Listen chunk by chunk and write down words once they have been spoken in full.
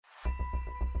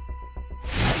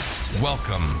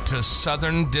Welcome to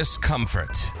Southern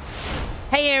Discomfort.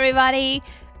 Hey everybody,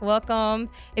 welcome.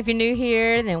 If you're new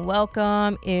here, then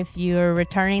welcome. If you're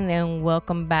returning, then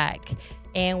welcome back.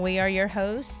 And we are your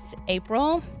hosts,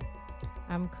 April.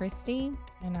 I'm Christy.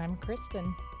 And I'm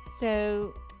Kristen.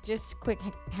 So just quick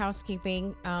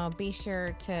housekeeping. Be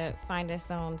sure to find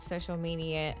us on social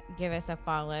media. Give us a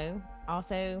follow.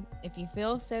 Also, if you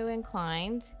feel so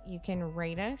inclined, you can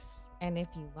rate us. And if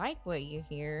you like what you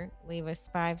hear, leave us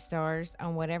 5 stars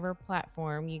on whatever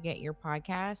platform you get your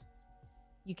podcasts.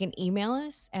 You can email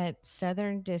us at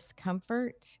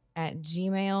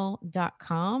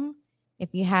southerndiscomfort@gmail.com.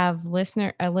 If you have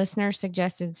a listener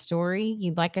suggested story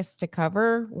you'd like us to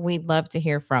cover, we'd love to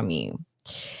hear from you.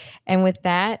 And with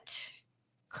that,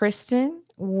 Kristen,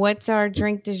 what's our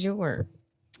drink du jour?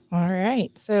 All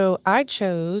right. So I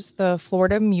chose the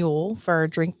Florida Mule for our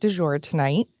drink du jour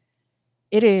tonight.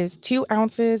 It is 2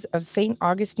 ounces of St.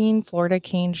 Augustine Florida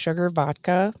cane sugar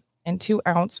vodka and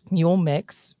 2-ounce mule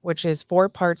mix, which is 4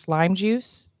 parts lime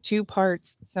juice, 2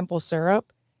 parts simple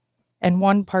syrup, and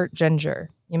 1 part ginger.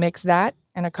 You mix that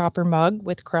in a copper mug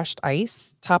with crushed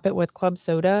ice, top it with club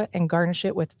soda, and garnish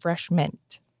it with fresh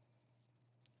mint.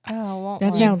 Oh,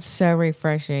 That sounds so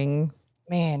refreshing.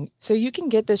 Man, so you can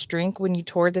get this drink when you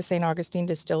tour the St. Augustine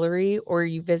distillery or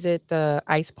you visit the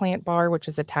ice plant bar, which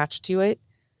is attached to it.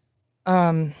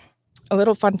 A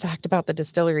little fun fact about the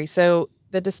distillery. So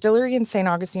the distillery in St.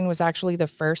 Augustine was actually the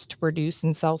first to produce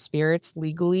and sell spirits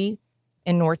legally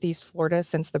in Northeast Florida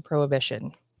since the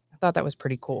Prohibition. I thought that was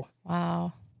pretty cool.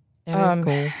 Wow. That is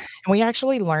cool. And we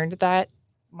actually learned that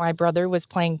my brother was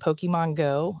playing Pokemon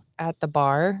Go at the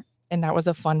bar, and that was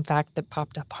a fun fact that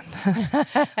popped up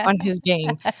on his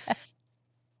game.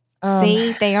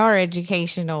 See, they are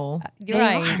educational. You're They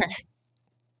right. are.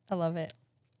 I love it.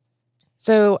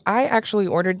 So I actually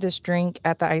ordered this drink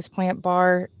at the ice plant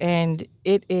bar, and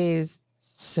it is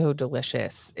so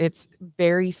delicious. It's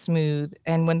very smooth.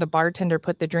 And when the bartender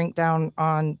put the drink down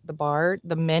on the bar,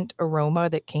 the mint aroma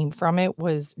that came from it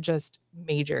was just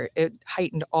major. It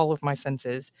heightened all of my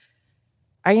senses.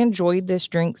 I enjoyed this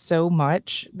drink so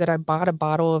much that I bought a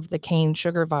bottle of the cane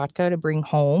sugar vodka to bring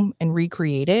home and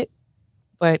recreate it.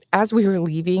 But as we were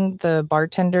leaving, the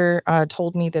bartender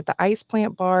told me that the ice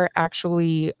plant bar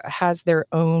actually has their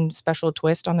own special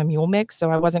twist on the mule mix,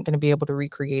 so I wasn't going to be able to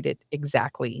recreate it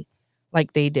exactly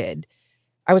like they did.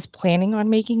 I was planning on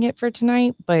making it for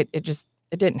tonight, but it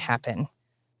didn't happen.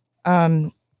 I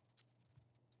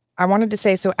wanted to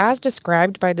say, so as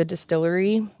described by the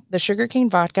distillery, the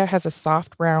sugarcane vodka has a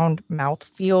soft, round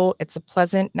mouthfeel. It's a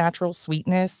pleasant, natural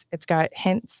sweetness. It's got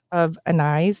hints of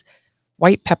anise,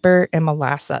 white pepper, and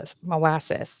molasses.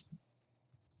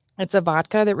 It's a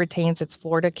vodka that retains its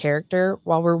Florida character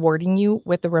while rewarding you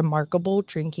with a remarkable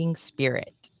drinking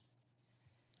spirit.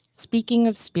 Speaking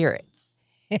of spirits,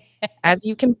 as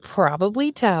you can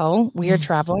probably tell, we are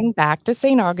traveling back to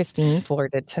St. Augustine,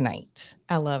 Florida tonight.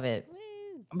 I love it.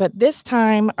 But this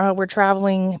time, we're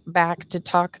traveling back to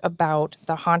talk about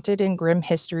the haunted and grim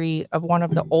history of one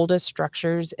of the oldest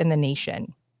structures in the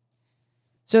nation.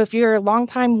 So if you're a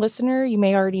longtime listener, you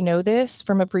may already know this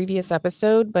from a previous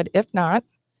episode, but if not,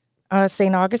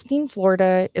 St. Augustine,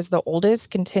 Florida is the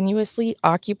oldest continuously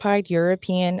occupied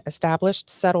European established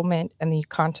settlement in the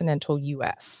continental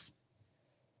U.S.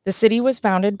 The city was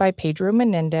founded by Pedro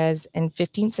Menendez in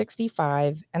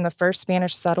 1565, and the first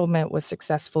Spanish settlement was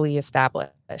successfully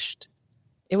established.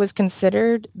 It was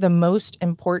considered the most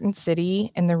important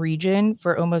city in the region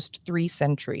for almost 3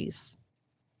 centuries.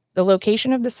 The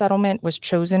location of the settlement was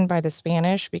chosen by the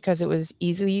Spanish because it was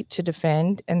easy to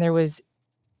defend and there was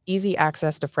easy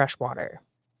access to fresh water.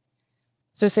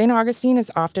 So St. Augustine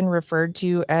is often referred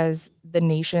to as the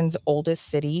nation's oldest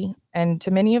city, and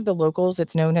to many of the locals,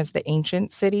 it's known as the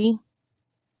ancient city.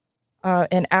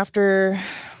 And after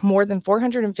more than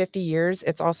 450 years,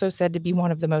 it's also said to be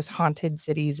one of the most haunted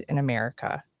cities in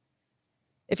America.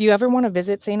 If you ever want to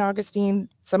visit St. Augustine,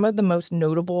 some of the most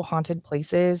notable haunted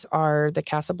places are the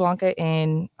Casablanca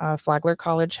Inn, Flagler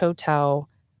College Hotel,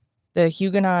 the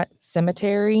Huguenot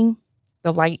Cemetery,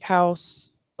 the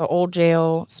Lighthouse, the Old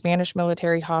Jail, Spanish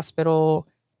Military Hospital,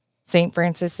 St.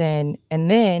 Francis Inn,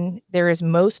 and then there is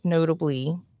most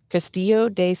notably Castillo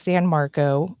de San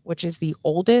Marco, which is the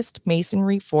oldest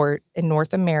masonry fort in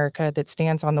North America that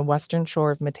stands on the western shore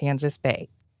of Matanzas Bay.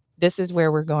 This is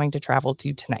where we're going to travel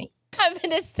to tonight. I've been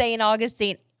to St.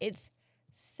 Augustine. It's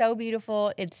so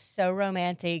beautiful. It's so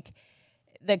romantic.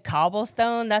 The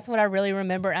cobblestone, that's what I really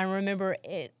remember. I remember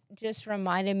it just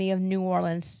reminded me of New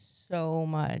Orleans so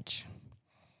much.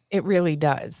 It really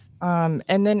does.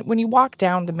 And then when you walk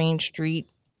down the main street,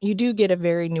 you do get a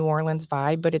very New Orleans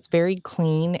vibe, but it's very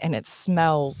clean and it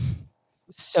smells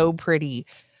so pretty.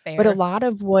 But a Fair. lot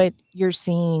of what you're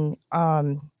seeing,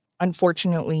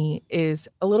 unfortunately, is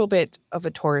a little bit of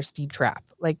a touristy trap.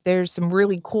 Like, there's some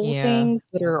really cool Yeah. things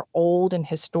that are old and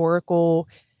historical,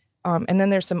 and then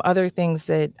there's some other things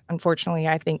that, unfortunately,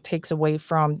 I think takes away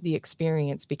from the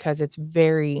experience because it's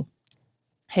very,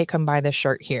 "Hey, come buy this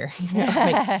shirt here."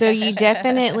 Like, So you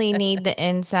definitely need the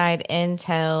inside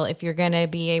intel if you're going to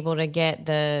be able to get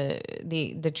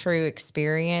the true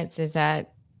experience. Is that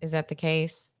the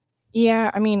case?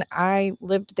 yeah, I mean, I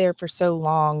lived there for so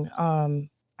long,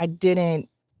 I didn't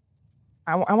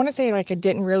I wanna say, like, I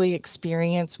didn't really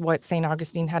experience what St.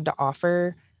 Augustine had to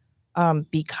offer,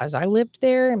 because I lived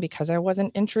there and because I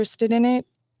wasn't interested in it.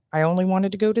 I only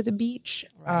wanted to go to the beach,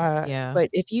 Right. Yeah. but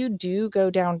if you do go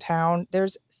downtown,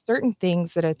 there's certain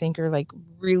things that I think are, like,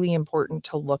 really important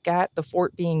to look at, the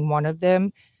fort being one of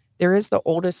them. There is the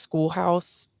oldest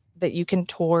schoolhouse that you can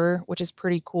tour, which is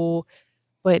pretty cool,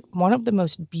 but one of the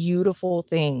most beautiful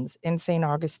things in St.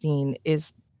 Augustine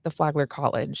is the Flagler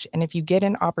College, and if you get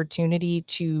an opportunity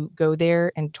to go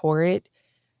there and tour it,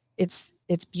 it's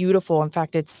beautiful. In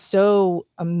fact, it's so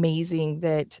amazing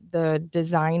that the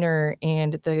designer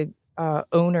and the,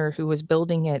 owner who was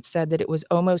building it said that it was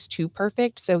almost too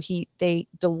perfect, so they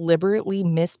deliberately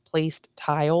misplaced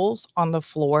tiles on the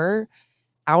floor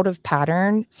out of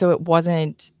pattern, so it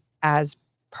wasn't as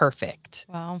perfect.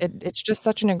 Wow. It's just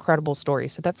such an incredible story,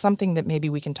 so that's something that maybe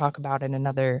we can talk about in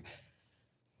another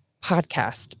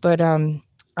podcast, but,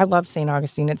 I love St.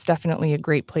 Augustine, it's definitely a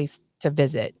great place to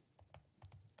visit,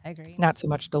 I agree. not so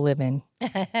much to live in.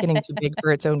 Getting too big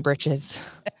for its own britches.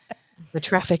 The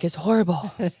traffic is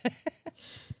horrible.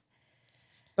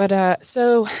 But,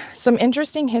 so some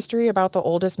interesting history about the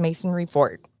oldest masonry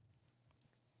fort.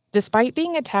 Despite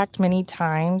being attacked many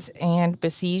times and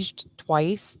besieged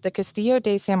twice, the Castillo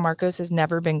de San Marcos has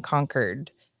never been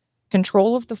conquered.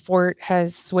 Control of the fort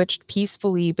has switched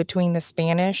peacefully between the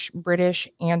Spanish, British,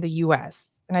 and the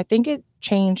US, and I think it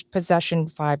changed possession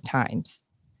 5 times.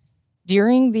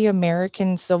 During the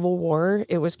American Civil War,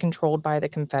 it was controlled by the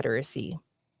Confederacy.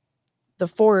 The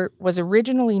fort was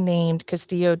originally named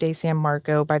Castillo de San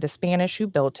Marco by the Spanish who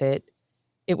built it.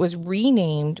 It was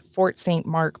renamed Fort St.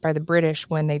 Mark by the British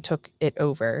when they took it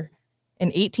over. In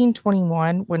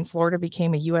 1821, when Florida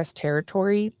became a U.S.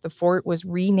 territory, the fort was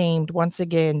renamed once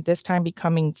again, this time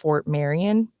becoming Fort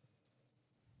Marion.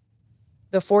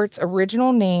 The fort's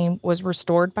original name was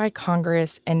restored by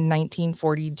Congress in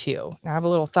 1942. Now, I have a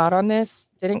little thought on this.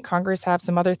 Didn't Congress have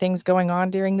some other things going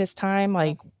on during this time?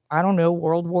 Like, I don't know,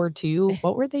 World War II?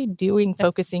 What were they doing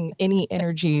focusing any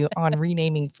energy on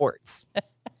renaming forts?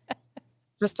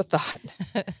 Just a thought.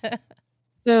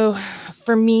 So,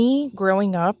 for me,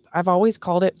 growing up, I've always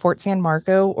called it Fort San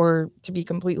Marco, or to be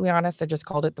completely honest, I just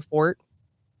called it the fort.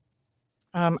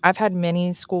 I've had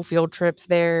many school field trips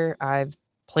there. I've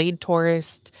played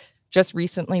tourist, just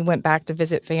recently went back to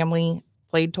visit family,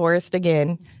 played tourist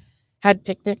again, had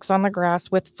picnics on the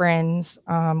grass with friends,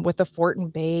 with the fort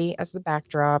and bay as the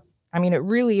backdrop. I mean, it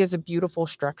really is a beautiful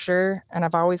structure, and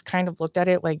I've always kind of looked at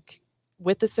it like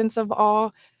with a sense of awe.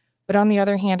 But on the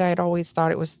other hand, I had always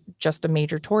thought it was just a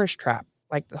major tourist trap,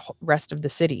 like the rest of the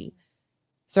city.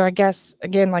 So I guess,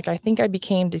 again, like, I think I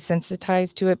became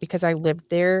desensitized to it because I lived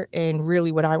there, and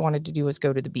really what I wanted to do was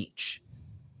go to the beach.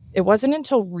 It wasn't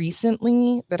until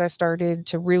recently that I started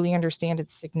to really understand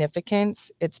its significance,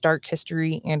 its dark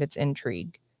history, and its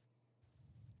intrigue.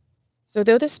 So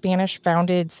though the Spanish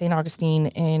founded St. Augustine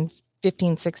in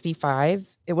 1565,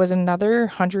 it was another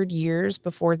 100 years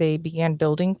before they began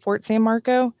building Fort San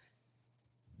Marco.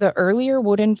 The earlier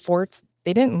wooden forts,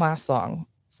 they didn't last long.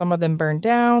 Some of them burned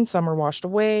down, some were washed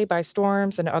away by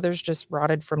storms, and others just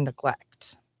rotted from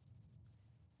neglect.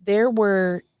 There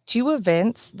were 2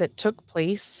 events that took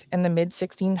place in the mid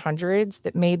 1600s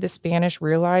that made the Spanish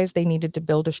realize they needed to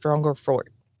build a stronger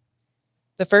fort.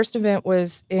 The first event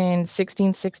was in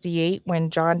 1668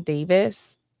 when John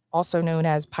Davis, also known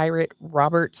as Pirate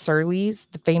Robert Surlees,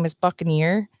 the famous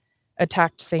buccaneer,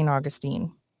 attacked St.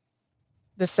 Augustine.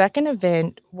 The second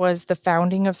event was the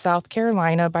founding of South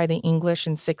Carolina by the English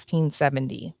in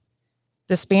 1670.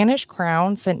 The Spanish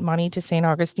crown sent money to St.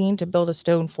 Augustine to build a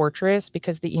stone fortress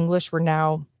because the English were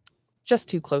now just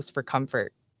too close for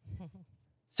comfort.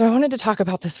 So I wanted to talk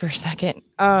about this for a second.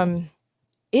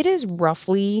 It is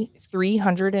roughly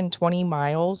 320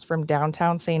 miles from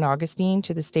downtown St. Augustine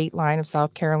to the state line of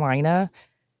South Carolina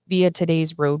via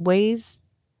today's roadways,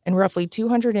 and roughly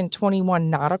 221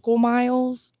 nautical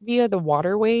miles via the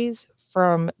waterways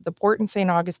from the port in St.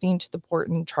 Augustine to the port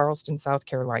in Charleston, South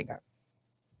Carolina.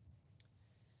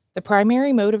 The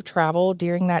primary mode of travel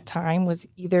during that time was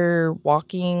either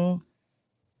walking,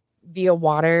 via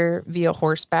water, via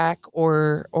horseback,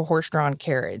 or a horse-drawn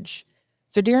carriage.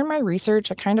 So during my research,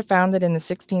 I kind of found that in the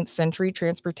 16th century,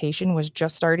 transportation was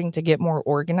just starting to get more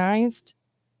organized.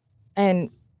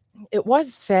 And it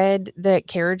was said that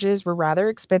carriages were rather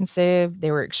expensive,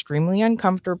 they were extremely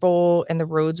uncomfortable, and the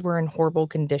roads were in horrible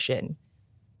condition.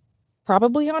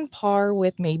 Probably on par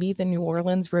with maybe the New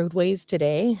Orleans roadways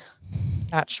today.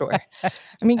 Not sure.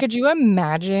 I mean, could you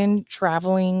imagine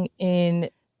traveling in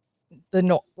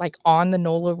like on the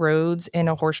NOLA roads in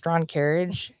a horse-drawn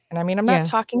carriage? And I mean, I'm not Yeah.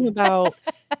 talking about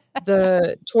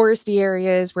the touristy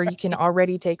areas where you can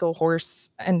already take a horse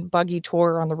and buggy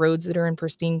tour on the roads that are in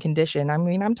pristine condition. I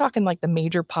mean, I'm talking like the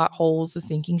major potholes, the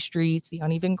sinking streets, the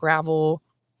uneven gravel.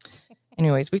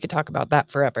 Anyways, we could talk about that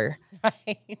forever.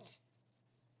 Right.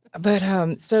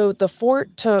 But so the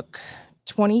fort took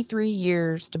 23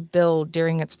 years to build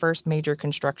during its first major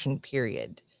construction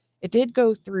period. It did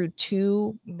go through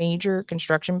two major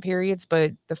construction periods,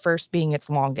 but the first being its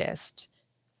longest.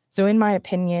 So, in my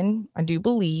opinion, I do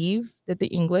believe that the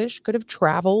English could have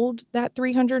traveled that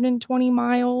 320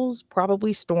 miles,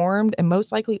 probably stormed, and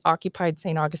most likely occupied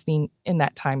St. Augustine in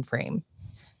that time frame.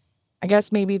 I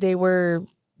guess maybe they were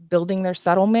building their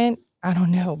settlement. I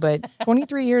don't know, but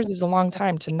 23 years is a long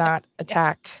time to not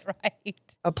attack Right.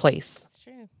 a place. That's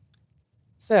true.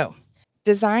 So,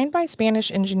 designed by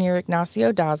Spanish engineer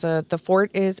Ignacio Daza, the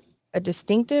fort is a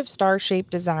distinctive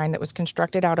star-shaped design that was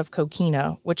constructed out of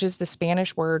coquina, which is the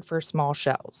Spanish word for small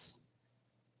shells.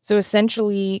 So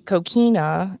essentially,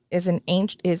 coquina is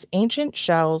ancient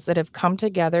shells that have come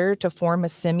together to form a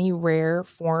semi-rare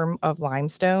form of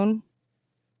limestone.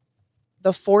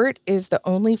 The fort is the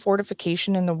only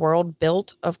fortification in the world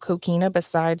built of coquina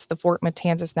besides the Fort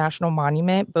Matanzas National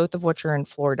Monument, both of which are in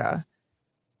Florida.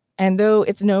 And though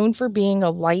it's known for being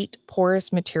a light,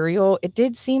 porous material, it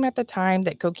did seem at the time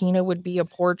that coquina would be a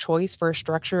poor choice for a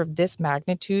structure of this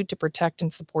magnitude to protect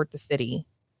and support the city.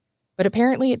 But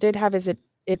apparently, it did have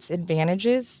its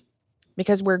advantages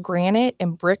because where granite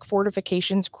and brick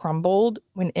fortifications crumbled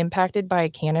when impacted by a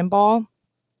cannonball,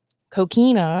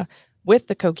 coquina, with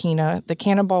the coquina, the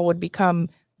cannonball would become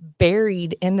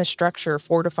buried in the structure,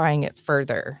 fortifying it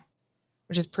further,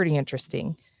 which is pretty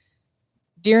interesting.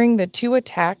 During the two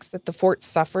attacks that the fort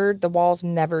suffered, the walls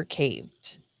never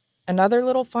caved. Another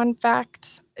little fun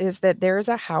fact is that there is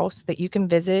a house that you can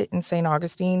visit in St.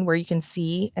 Augustine where you can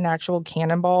see an actual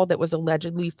cannonball that was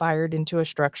allegedly fired into the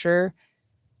structure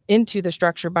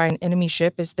by an enemy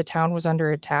ship as the town was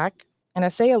under attack. And I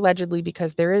say allegedly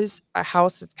because there is a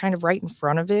house that's kind of right in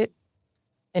front of it,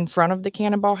 in front of the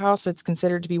cannonball house, that's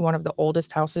considered to be one of the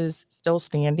oldest houses still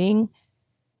standing.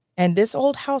 And this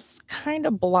old house kind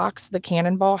of blocks the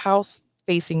cannonball house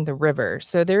facing the river.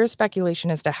 So there is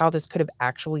speculation as to how this could have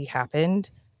actually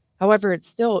happened. However, it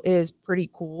still is pretty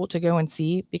cool to go and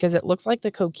see because it looks like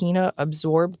the coquina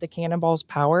absorbed the cannonball's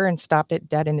power and stopped it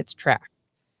dead in its track.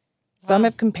 Some Wow.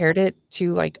 have compared it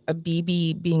to like a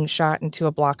BB being shot into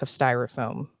a block of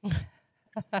styrofoam.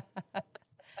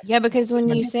 Yeah, because when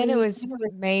you said it was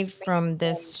made from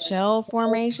this shell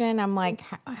formation, I'm like,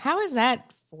 how is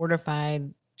that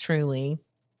fortified truly?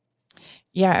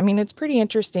 Yeah, I mean it's pretty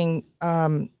interesting,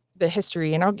 the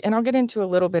history, and I'll get into a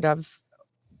little bit of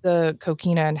the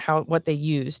coquina and what they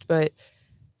used. But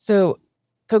so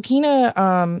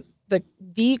coquina,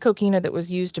 the coquina that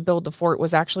was used to build the fort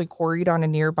was actually quarried on a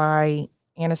nearby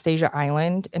Anastasia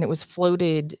Island, and it was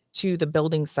floated to the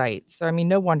building site. So I mean,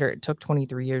 no wonder it took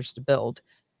 23 years to build.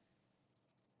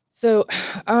 So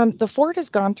the fort has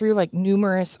gone through like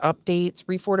numerous updates,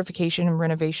 refortification, and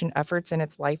renovation efforts in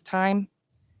its lifetime.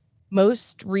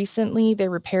 Most recently, they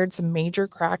repaired some major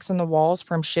cracks in the walls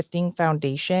from shifting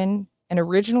foundation. And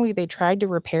originally, they tried to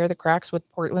repair the cracks with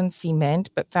Portland cement,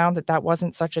 but found that that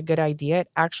wasn't such a good idea. It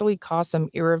actually caused some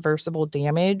irreversible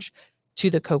damage to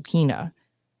the coquina.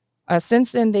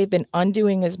 Since then, they've been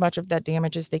undoing as much of that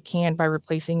damage as they can by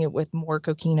replacing it with more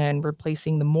coquina and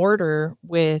replacing the mortar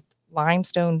with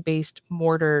limestone-based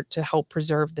mortar to help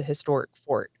preserve the historic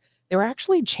fort. They were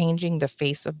actually changing the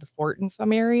face of the fort in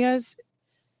some areas.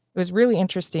 It was really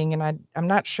interesting, and I'm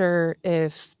not sure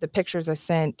if the pictures I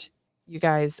sent you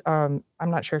guys, I'm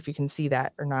not sure if you can see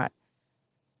that or not.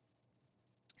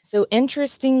 So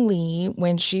interestingly,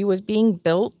 when she was being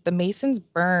built, the masons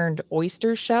burned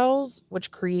oyster shells,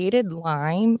 which created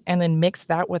lime, and then mixed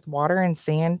that with water and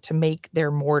sand to make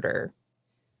their mortar.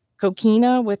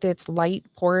 Coquina, with its light,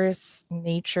 porous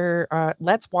nature,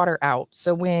 lets water out.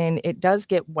 So when it does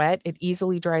get wet, it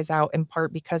easily dries out in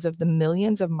part because of the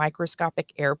millions of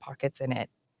microscopic air pockets in it.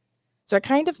 So I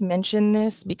kind of mention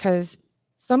this because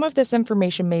some of this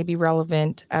information may be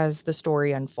relevant as the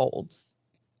story unfolds.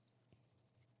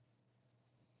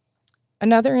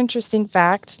 Another interesting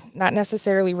fact, not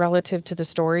necessarily relative to the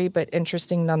story, but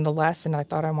interesting nonetheless, and I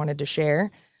thought I wanted to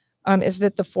share, is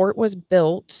that the fort was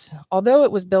built, although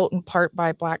it was built in part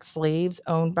by Black slaves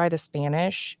owned by the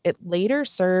Spanish, it later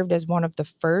served as one of the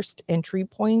first entry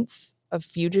points of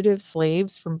fugitive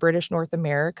slaves from British North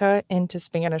America into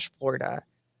Spanish Florida,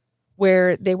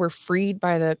 where they were freed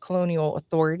by the colonial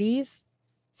authorities.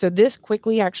 So this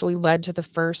quickly actually led to the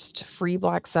first free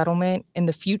Black settlement in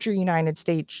the future United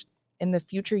States,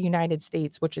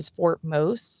 which is Fort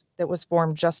Mose, that was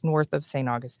formed just north of St.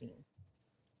 Augustine.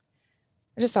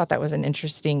 I just thought that was an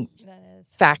interesting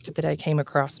fact that I came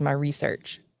across in my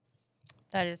research.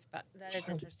 That is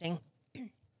interesting.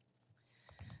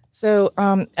 So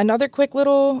another quick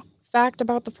little fact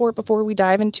about the fort before we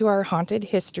dive into our haunted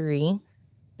history.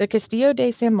 The Castillo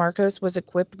de San Marcos was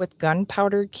equipped with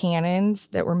gunpowder cannons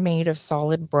that were made of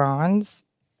solid bronze.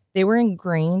 They were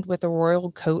ingrained with a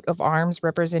royal coat of arms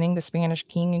representing the Spanish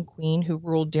king and queen who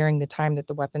ruled during the time that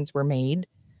the weapons were made.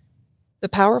 The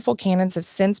powerful cannons have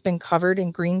since been covered in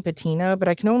green patina, but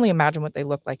I can only imagine what they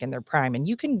look like in their prime. And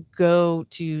you can go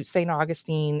to St.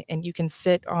 Augustine and you can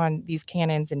sit on these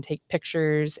cannons and take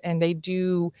pictures, and they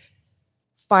do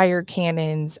fire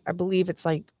cannons. I believe it's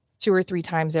like 2 or 3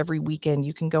 times every weekend.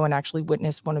 You can go and actually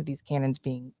witness one of these cannons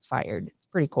being fired. It's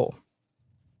pretty cool.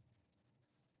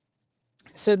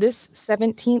 So this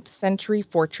 17th century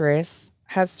fortress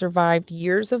has survived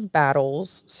years of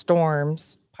battles,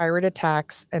 storms, pirate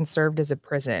attacks, and served as a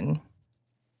prison.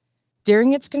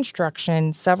 During its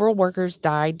construction, several workers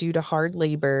died due to hard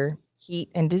labor,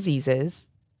 heat, and diseases.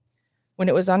 When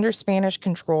it was under Spanish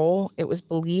control, it was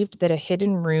believed that a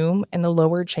hidden room in the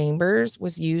lower chambers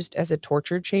was used as a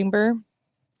torture chamber.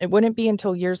 It wouldn't be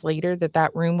until years later that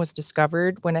that room was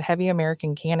discovered when a heavy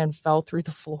American cannon fell through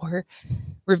the floor,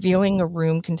 revealing a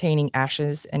room containing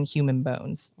ashes and human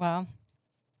bones. Wow.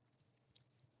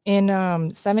 In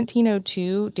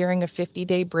 1702, during a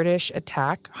 50-day British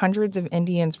attack, hundreds of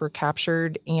Indians were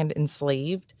captured and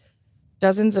enslaved.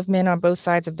 Dozens of men on both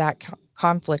sides of that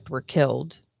conflict were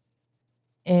killed.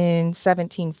 In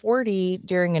 1740,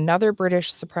 during another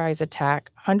British surprise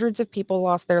attack, hundreds of people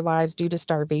lost their lives due to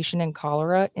starvation and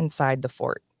cholera inside the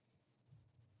fort.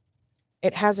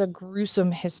 It has a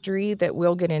gruesome history that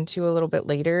we'll get into a little bit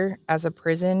later as a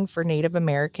prison for Native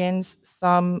Americans,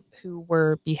 some who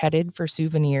were beheaded for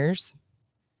souvenirs.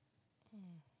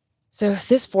 So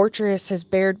this fortress has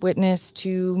bared witness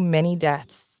to many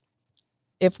deaths.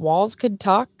 If walls could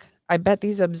talk, I bet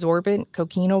these absorbent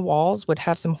coquina walls would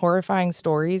have some horrifying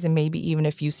stories and maybe even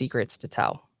a few secrets to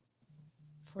tell.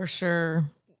 For sure.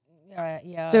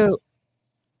 Yeah. So,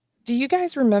 do you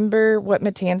guys remember what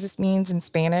Matanzas means in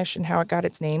Spanish and how it got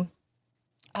its name?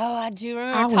 Oh, I do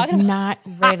remember I was talking about. not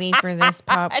ready for this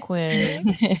pop quiz.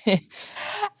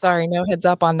 Sorry, no heads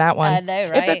up on that one. I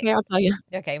know, right? It's okay, I'll tell you.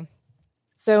 Okay.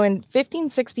 So in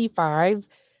 1565,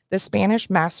 the Spanish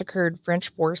massacred French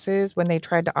forces when they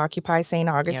tried to occupy St.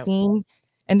 Augustine.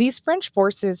 And these French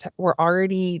forces were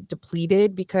already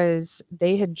depleted because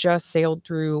they had just sailed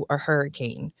through a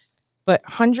hurricane. But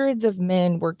hundreds of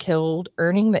men were killed,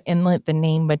 earning the inlet the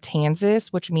name Matanzas,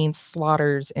 which means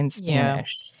slaughters in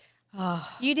Spanish. Oh,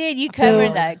 You did. You So-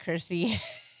 covered that, Chrissy.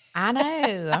 I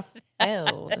know. I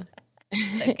failed.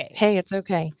 Okay. Hey, it's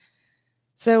okay.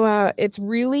 So it's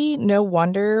really no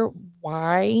wonder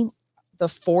why the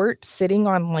fort sitting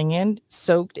on land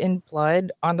soaked in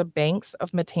blood on the banks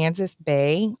of Matanzas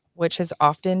Bay, which has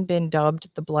often been dubbed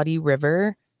the Bloody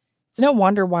River. It's no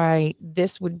wonder why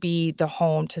this would be the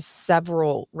home to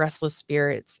several restless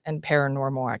spirits and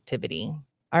paranormal activity.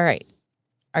 All right.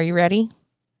 Are you ready?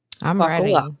 I'm Buckle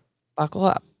ready. up. Buckle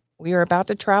up. We are about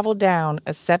to travel down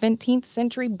a 17th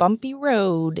century bumpy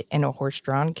road in a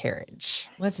horse-drawn carriage.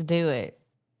 Let's do it.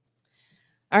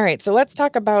 All right, so let's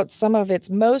talk about some of its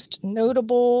most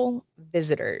notable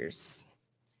visitors.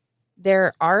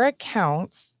 There are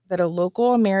accounts that a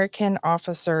local American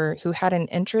officer who had an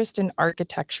interest in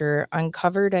architecture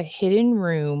uncovered a hidden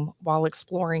room while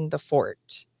exploring the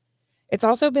fort. It's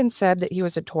also been said that he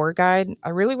was a tour guide. I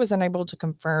really was unable to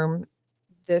confirm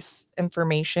this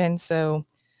information, so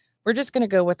we're just going to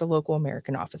go with the local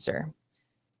American officer.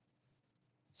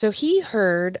 So he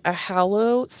heard a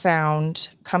hollow sound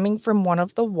coming from one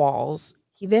of the walls.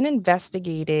 He then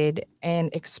investigated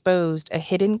and exposed a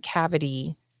hidden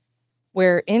cavity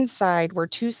where inside were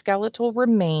 2 skeletal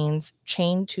remains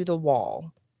chained to the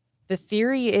wall. The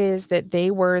theory is that they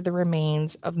were the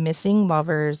remains of missing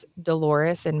lovers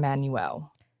Dolores and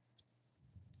Manuel.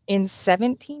 In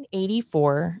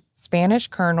 1784, Spanish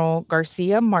Colonel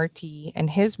Garcia Marti and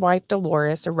his wife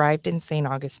Dolores arrived in St.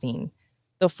 Augustine.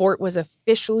 The fort was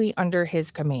officially under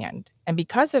his command, and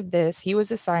because of this, he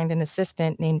was assigned an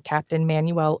assistant named Captain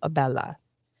Manuel Abella.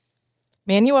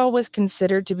 Manuel was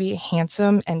considered to be a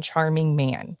handsome and charming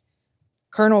man.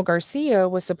 Colonel Garcia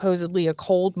was supposedly a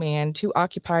cold man too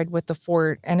occupied with the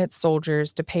fort and its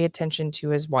soldiers to pay attention to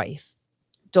his wife.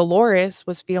 Dolores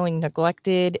was feeling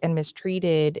neglected and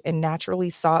mistreated and naturally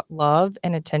sought love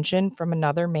and attention from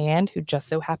another man who just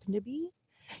so happened to be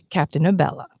Captain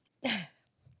Abella.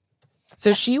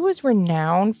 So she was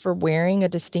renowned for wearing a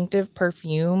distinctive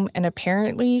perfume, and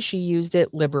apparently she used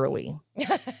it liberally.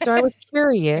 So I was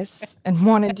curious and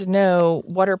wanted to know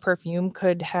what her perfume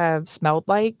could have smelled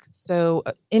like. So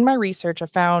in my research, I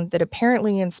found that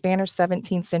apparently in Spanish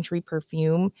 17th century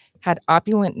perfume had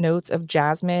opulent notes of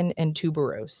jasmine and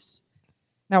tuberose.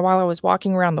 Now, while I was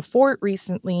walking around the fort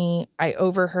recently, I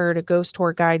overheard a ghost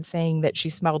tour guide saying that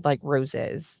she smelled like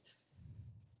roses.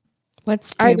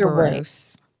 What's Either way.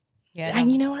 tuberose? Yeah.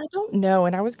 And I don't know.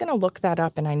 And I was going to look that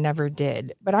up and I never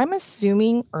did. But I'm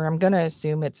assuming, or I'm going to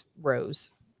assume it's rose.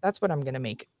 That's what I'm going to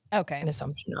make Okay. an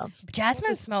assumption of.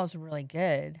 Jasmine smells really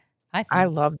good. I think. I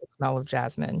love the smell of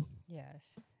jasmine.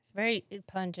 Yes. It's very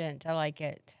pungent. I like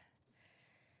it.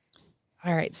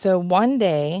 All right. So one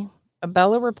day,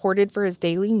 Abella reported for his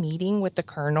daily meeting with the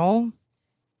colonel.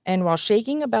 And while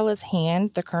shaking Abella's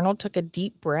hand, the colonel took a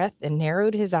deep breath and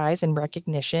narrowed his eyes in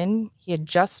recognition. He had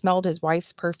just smelled his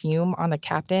wife's perfume on the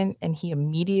captain, and he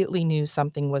immediately knew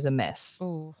something was amiss.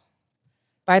 Ooh.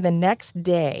 By the next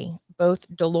day, both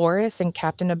Dolores and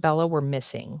Captain Abella were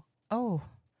missing. Oh.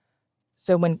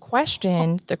 So when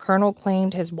questioned, the colonel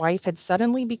claimed his wife had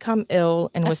suddenly become ill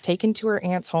and was taken to her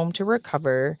aunt's home to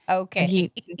recover. Okay. And he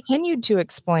continued to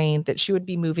explain that she would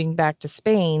be moving back to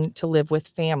Spain to live with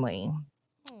family.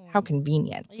 How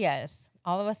convenient. Yes.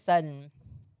 All of a sudden.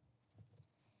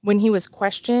 When he was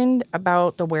questioned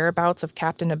about the whereabouts of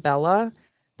Captain Abella,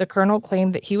 the colonel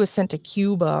claimed that he was sent to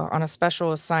Cuba on a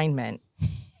special assignment.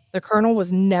 The colonel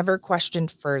was never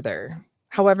questioned further.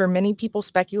 However, many people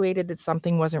speculated that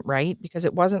something wasn't right because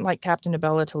it wasn't like Captain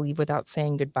Abella to leave without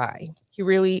saying goodbye.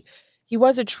 He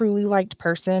was a truly liked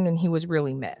person and he was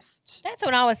really missed. That's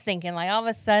what I was thinking. Like all of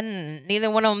a sudden, neither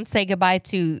one of them say goodbye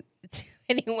to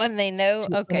anyone they know.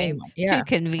 Okay. Yeah. Too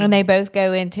convenient. And they both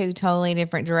go in two totally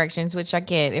different directions, which I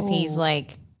get. If he's Ooh,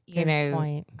 like, good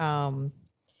point.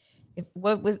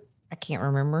 I can't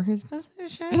remember his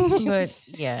position, but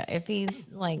yeah, if he's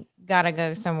like gotta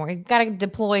go somewhere, gotta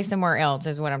deploy somewhere else,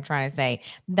 is what I'm trying to say.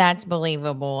 That's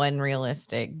believable and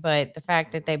realistic. But the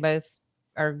fact that they both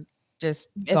are just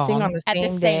Missing gone. on the At the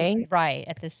same same day. right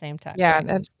at the same time.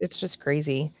 Yeah, it's just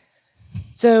crazy.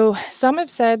 So some have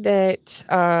said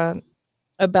that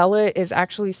Abella is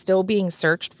actually still being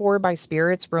searched for by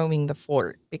spirits roaming the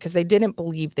fort because they didn't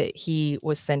believe that he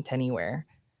was sent anywhere.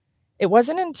 It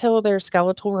wasn't until their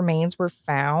skeletal remains were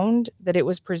found that it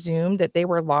was presumed that they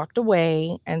were locked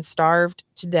away and starved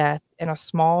to death in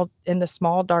the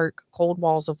small, dark, cold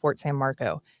walls of Fort San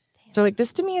Marco. So like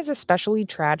this to me is especially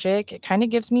tragic. It kind of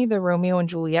gives me the Romeo and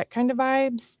Juliet kind of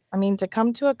vibes. I mean, to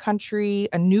come to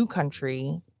a new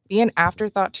country, be an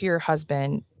afterthought to your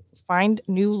husband, find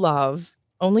new love,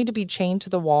 only to be chained to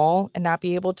the wall and not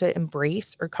be able to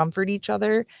embrace or comfort each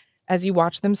other as you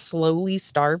watch them slowly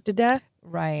starve to death.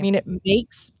 Right. I mean, it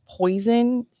makes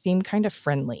poison seem kind of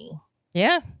friendly.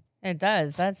 Yeah, it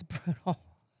does. That's brutal.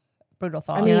 Brutal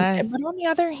thought. I mean, Yes. but on the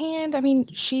other hand, I mean,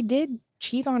 she did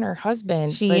cheat on her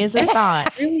husband. She but is a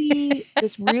thought.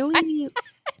 really,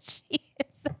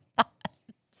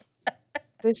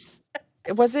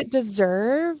 was it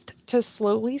deserved to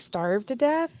slowly starve to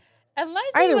death? Unless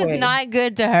Either he was way. not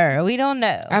good to her. We don't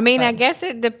know. I mean, I but- guess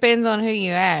it depends on who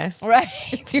you ask. Right.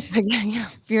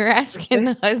 If you're asking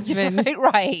the husband,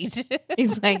 right.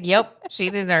 he's like, "Yep, she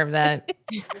deserved that."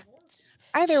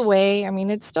 Either way, I mean,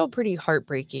 it's still pretty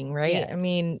heartbreaking, right? Yes. I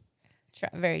mean,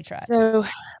 Very tragic. so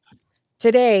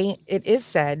today it is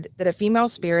said that a female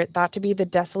spirit thought to be the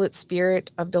desolate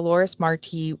spirit of Dolores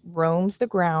Marti roams the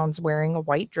grounds wearing a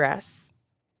white dress.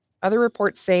 Other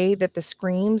reports say that the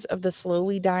screams of the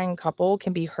slowly dying couple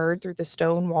can be heard through the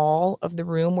stone wall of the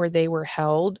room where they were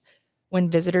held when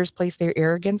visitors place their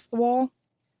ear against the wall.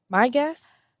 My guess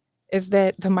is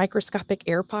that the microscopic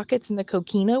air pockets in the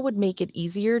coquina would make it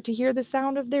easier to hear the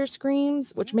sound of their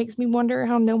screams, which makes me wonder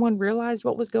how no one realized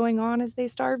what was going on as they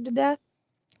starved to death.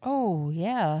 Oh,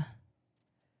 yeah.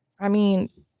 I mean,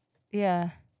 Yeah.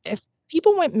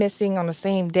 people went missing on the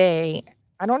same day.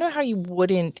 I don't know how you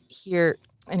wouldn't hear.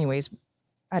 Anyways,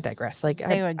 I digress. Like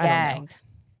They were I don't know. gagged.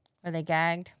 Were they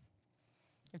gagged?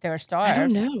 If they were I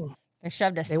don't starved, know. they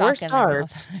shoved a They were sock in their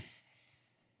mouth. starved.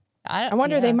 I I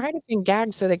wonder, they yeah. might have been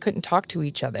gagged so they couldn't talk to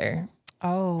each other. I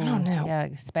don't Oh, know. yeah,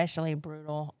 especially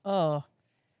brutal. Oh,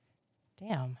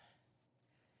 damn.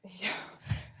 Yeah.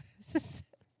 This is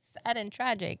sad and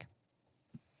tragic.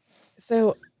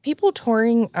 So people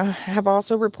touring have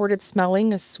also reported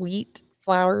smelling a sweet,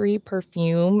 flowery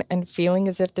perfume and feeling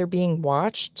as if they're being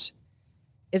watched.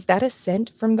 Is that a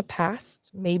scent from the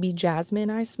past? Maybe jasmine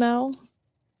I smell?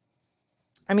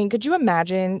 I mean, could you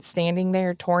imagine standing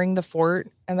there touring the fort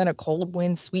and then a cold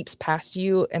wind sweeps past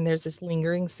you and there's this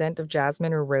lingering scent of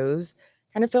jasmine or rose?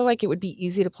 Kind of feel like it would be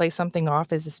easy to play something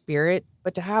off as a spirit,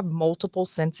 but to have multiple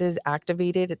senses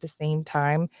activated at the same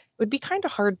time, it would be kind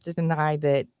of hard to deny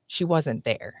that she wasn't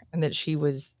there and that she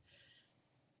was,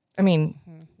 I mean,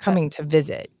 Mhm. coming to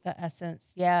visit. The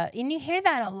essence, yeah, and you hear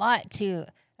that a lot too,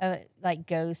 like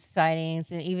ghost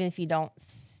sightings, and even if you don't,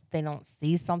 they don't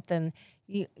see something,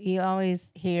 you always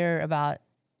hear about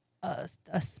a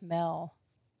smell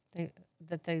they,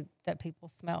 that people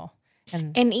smell,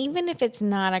 and And even if it's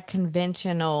not a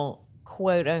conventional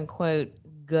quote unquote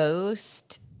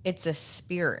ghost, it's a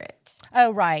spirit.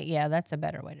 oh right, yeah, that's a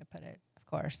better way to put it, of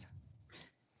course.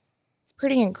 It's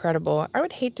pretty incredible. I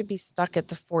would hate to be stuck at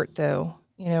the fort though,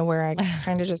 where I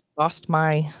kind of just lost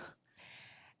my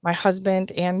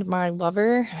husband and my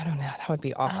lover. I don't know. That would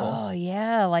be awful. Oh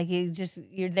yeah, like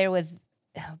you're there with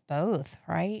both,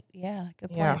 right? Yeah,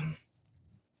 good Yeah. point.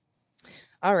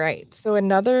 All right. So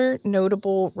another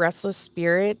notable restless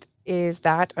spirit is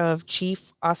that of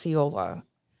Chief Osceola.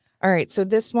 All right. So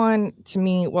this one to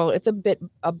me, well, it's a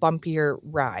bumpier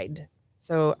ride.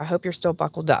 So I hope you're still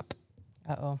buckled up.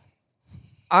 Uh-oh.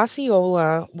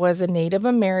 Osceola was a Native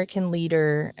American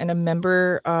leader and a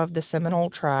member of the Seminole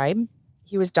tribe.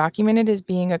 He was documented as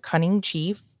being a cunning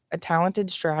chief, a talented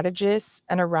strategist,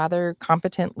 and a rather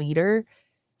competent leader.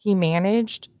 He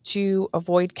managed to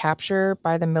avoid capture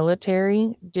by the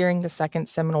military during the Second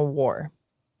Seminole War.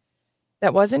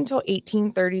 That wasn't until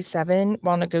 1837,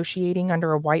 while negotiating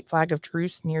under a white flag of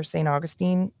truce near St.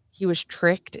 Augustine, he was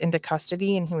tricked into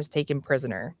custody and he was taken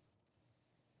prisoner.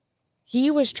 He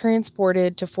was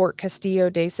transported to Fort Castillo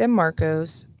de San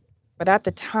Marcos, but at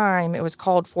the time it was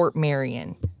called Fort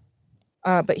Marion.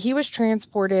 But he was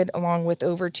transported along with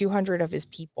over 200 of his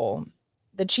people.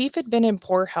 The chief had been in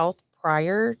poor health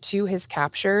prior to his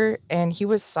capture, and he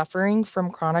was suffering from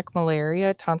chronic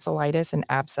malaria, tonsillitis, and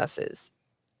abscesses.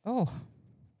 Oh.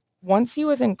 Once he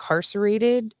was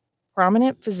incarcerated,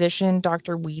 prominent physician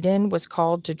Dr. Whedon was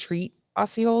called to treat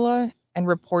Osceola, and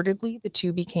reportedly the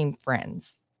two became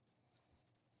friends.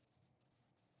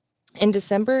 In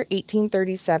December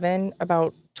 1837,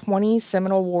 about 20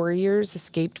 Seminole warriors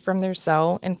escaped from their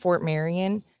cell in Fort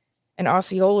Marion, and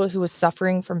Osceola, who was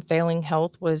suffering from failing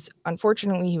health,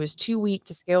 he was too weak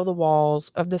to scale the walls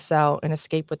of the cell and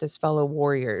escape with his fellow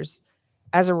warriors.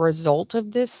 As a result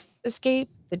of this escape,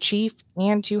 the chief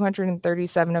and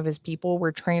 237 of his people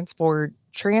were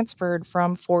transferred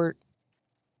from Fort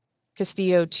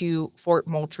Castillo to Fort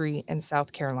Moultrie in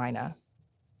South Carolina.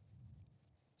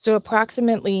 So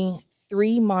approximately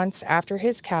 3 months after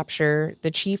his capture, the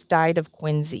chief died of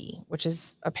quinsy, which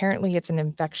is apparently it's an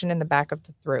infection in the back of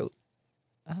the throat.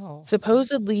 Oh.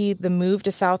 Supposedly, the move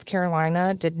to South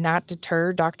Carolina did not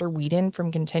deter Dr. Whedon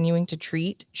from continuing to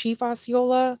treat Chief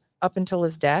Osceola up until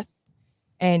his death.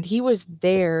 And he was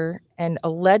there, and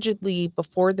allegedly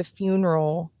before the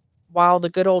funeral, while the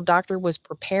good old doctor was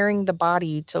preparing the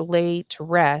body to lay to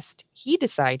rest, he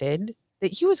decided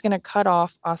that he was going to cut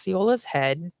off Osceola's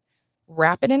head,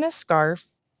 wrap it in a scarf,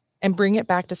 and bring it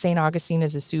back to St. Augustine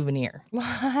as a souvenir.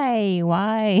 Why?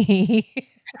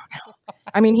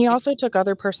 I mean, he also took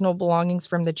other personal belongings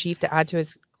from the chief to add to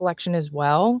his collection as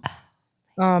well.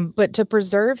 But to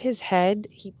preserve his head,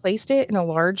 he placed it in a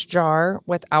large jar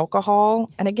with alcohol.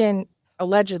 And again,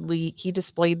 allegedly, he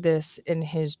displayed this in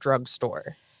his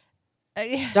drugstore.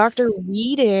 Dr.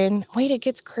 Whedon, wait, it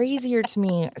gets crazier to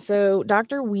me. So,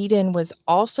 Dr. Whedon was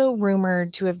also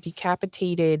rumored to have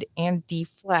decapitated and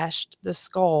defleshed the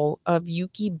skull of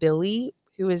Yuki Billy,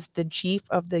 who is the chief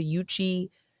of the Yuchi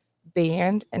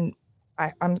band. And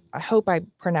I hope I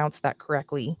pronounced that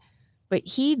correctly. But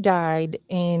he died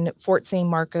in Fort San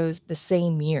Marcos the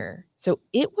same year. So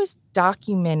it was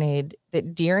documented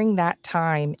that during that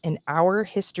time in our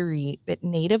history that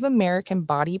Native American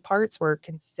body parts were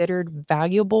considered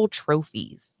valuable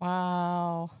trophies.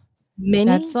 Wow. Many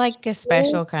That's like a people,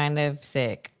 special kind of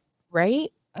sick. right?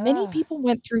 Many Ugh. people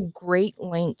went through great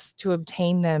lengths to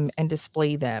obtain them and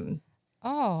display them.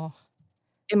 Oh.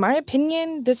 In my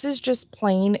opinion, this is just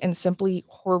plain and simply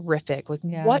horrific. Like,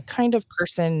 Yeah. what kind of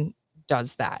person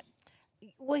does that?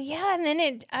 Well, yeah, and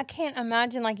then I can't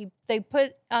imagine like they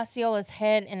put Osceola's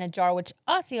head in a jar, which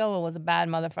Osceola was a bad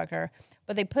motherfucker,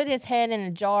 but they put his head in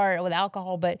a jar with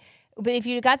alcohol. But if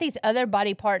you got these other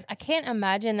body parts, I can't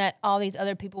imagine that all these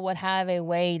other people would have a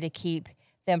way to keep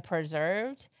them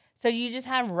preserved. So you just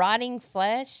have rotting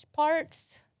flesh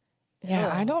parts. Yeah,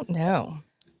 I Ugh. don't know.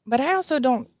 But I also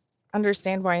don't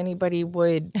understand why anybody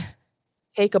would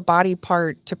take a body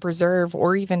part to preserve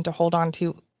or even to hold on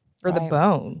to for the Right.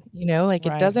 bone. Like it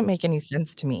Right. doesn't make any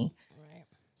sense to me. Right.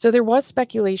 So there was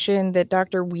speculation that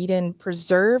Dr. Whedon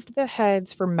preserved the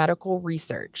heads for medical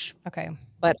research, Okay.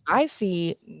 but I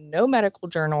see no medical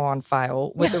journal on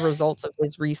file with the results of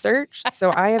his research.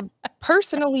 So I have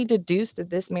personally deduced that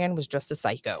this man was just a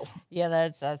psycho. Yeah,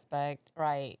 that's suspect.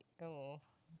 Right. Ooh.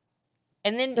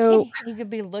 And then So he could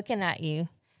be looking at you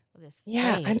with his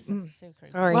yeah, face. That's so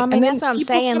creepy. sorry. Well, I And mean, then that's what I'm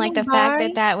people saying. Like the coming fact by-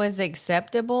 that that was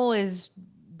acceptable is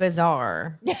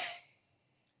bizarre.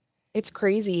 It's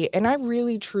crazy. And I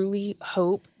really, truly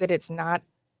hope that it's not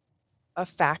a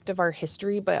fact of our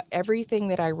history, but everything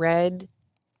that I read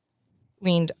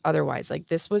leaned otherwise. Like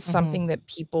this was Mhm. something that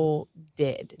people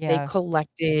did. They Yeah.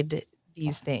 collected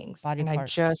these things. Body And I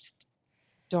parts. just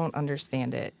don't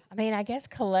understand it. I mean, I guess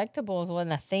collectibles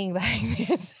wasn't a thing back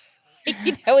then.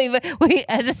 We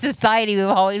as a society, we've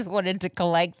always wanted to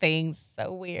collect things.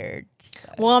 So weird. So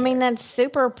Well, I mean, weird. that's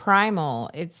super primal.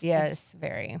 yes,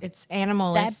 very. It's That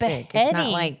animalistic. beheading It's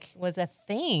not like, was a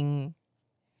thing.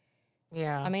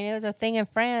 yeah. I mean, it was a thing in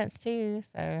France too.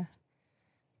 So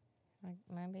like,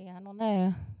 maybe I don't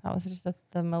know. That was just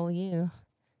the milieu.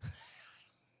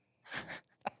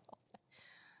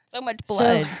 So much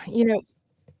blood.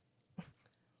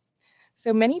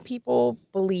 So many people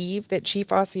believe that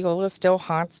Chief Osceola still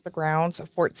haunts the grounds of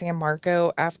Fort San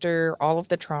Marco after all of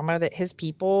the trauma that his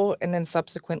people and then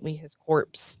subsequently his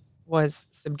corpse was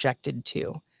subjected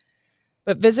to.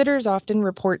 But visitors often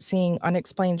report seeing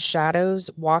unexplained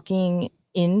shadows walking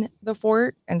in the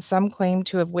fort, and some claim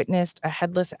to have witnessed a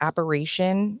headless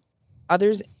apparition.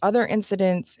 Other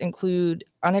incidents include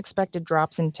unexpected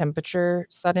drops in temperature,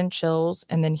 sudden chills,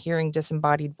 and then hearing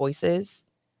disembodied voices.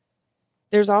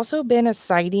 There's also been a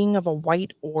sighting of a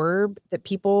white orb that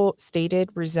people stated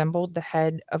resembled the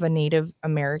head of a Native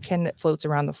American that floats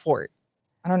around the fort.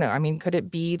 I don't know. I mean, could it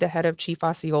be the head of Chief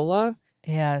Osceola?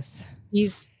 Yes.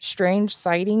 These strange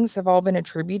sightings have all been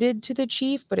attributed to the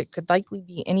chief, but it could likely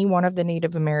be any one of the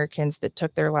Native Americans that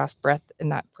took their last breath in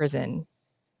that prison.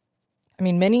 I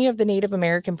mean, many of the Native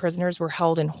American prisoners were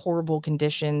held in horrible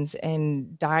conditions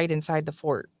and died inside the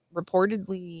fort.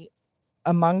 Reportedly,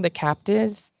 among the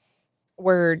captives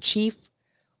were Chief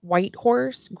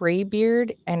Whitehorse,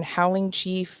 Graybeard, and Howling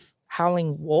Chief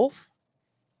Howling Wolf.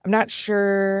 I'm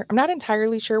not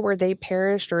entirely sure where they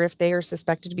perished or if they are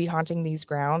suspected to be haunting these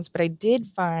grounds, but I did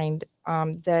find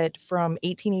that from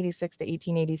 1886 to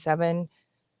 1887,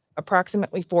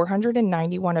 approximately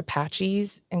 491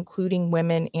 Apaches, including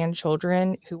women and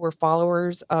children who were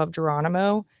followers of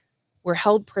Geronimo, were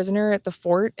held prisoner at the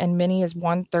fort, and many as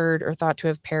 1/3 are thought to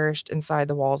have perished inside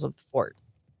the walls of the fort.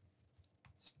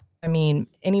 I mean,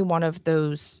 any one of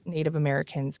those Native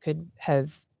Americans could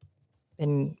have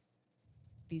been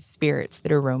these spirits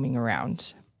that are roaming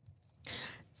around.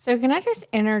 So can I just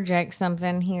interject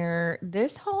something here?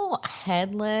 This whole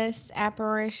headless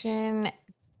apparition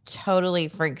totally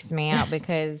freaks me out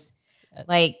because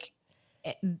like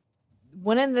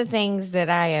one of the things that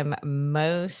I am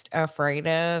most afraid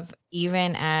of,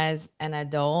 even as an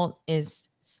adult, is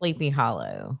Sleepy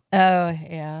Hollow. Oh,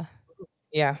 yeah.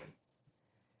 Yeah.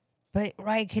 But,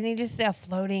 right, can you just say a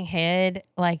floating head?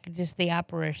 Like, just the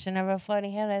apparition of a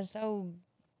floating head? That's so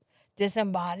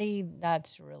disembodied.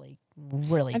 That's really,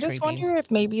 really I just creepy. wonder if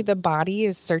maybe the body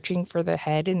is searching for the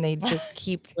head and they just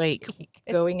keep like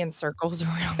going in circles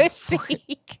around the Could fort.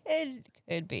 be.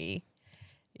 Could be.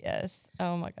 Yes.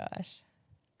 Oh, my gosh.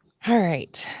 All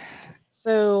right.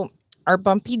 So our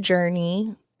bumpy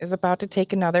journey is about to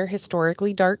take another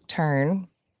historically dark turn.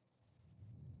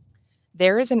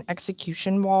 There is an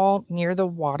execution wall near the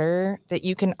water that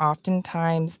you can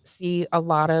oftentimes see a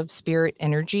lot of spirit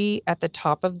energy at the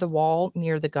top of the wall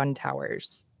near the gun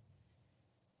towers.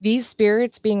 These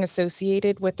spirits being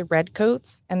associated with the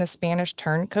redcoats and the Spanish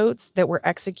turncoats that were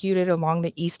executed along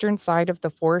the eastern side of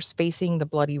the force facing the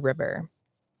Bloody River.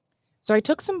 So I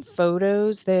took some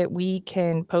photos that we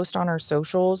can post on our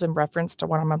socials in reference to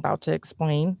what I'm about to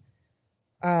explain.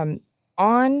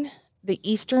 On the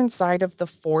eastern side of the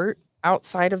fort,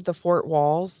 outside of the fort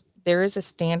walls, there is a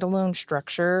standalone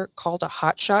structure called a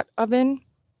hotshot oven.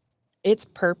 Its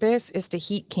purpose is to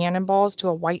heat cannonballs to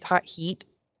a white hot heat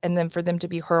and then for them to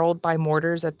be hurled by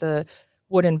mortars at the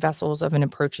wooden vessels of an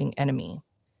approaching enemy.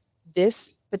 this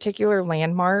particular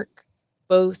landmark,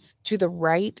 both to the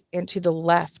right and to the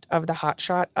left of the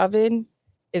hotshot oven,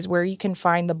 is where you can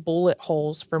find the bullet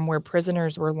holes from where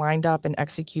prisoners were lined up and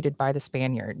executed by the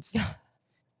Spaniards.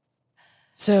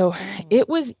 So it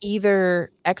was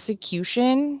either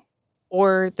execution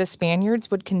or the Spaniards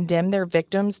would condemn their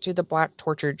victims to the black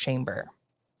torture chamber.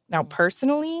 Now,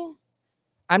 personally,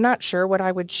 I'm not sure what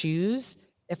I would choose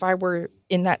if I were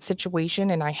in that situation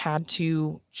and I had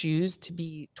to choose to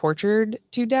be tortured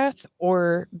to death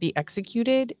or be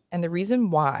executed. And the reason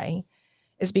why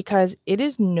is because it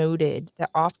is noted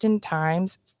that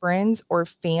oftentimes friends or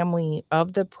family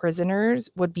of the prisoners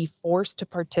would be forced to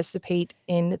participate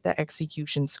in the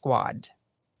execution squad.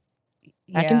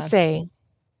 I can Yeah. say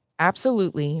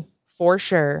absolutely, for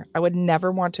sure, I would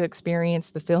never want to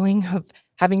experience the feeling of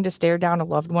having to stare down a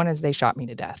loved one as they shot me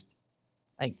to death.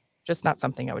 Like, just not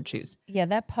something I would choose. Yeah,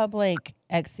 that public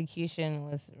execution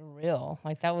was real.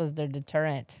 Like that was their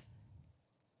deterrent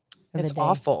of the It's day.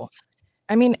 awful.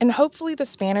 I mean, and hopefully the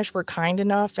Spanish were kind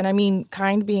enough, and I mean,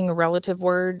 kind being a relative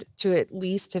word, to at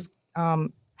least have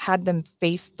had them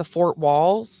face the fort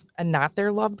walls and not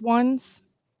their loved ones.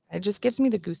 It just gives me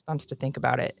the goosebumps to think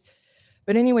about it.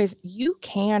 But anyways, you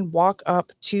can walk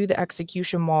up to the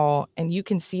execution wall and you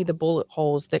can see the bullet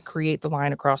holes that create the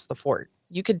line across the fort.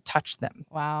 You could touch them.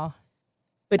 Wow.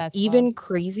 But That's even fun.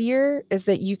 crazier is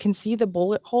that you can see the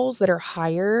bullet holes that are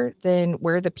higher than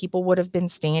where the people would have been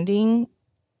standing.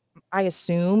 I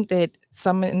assume that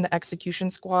some in the execution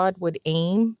squad would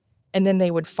aim and then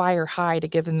they would fire high to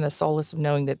give them the solace of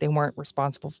knowing that they weren't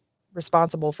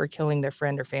responsible for killing their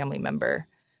friend or family member.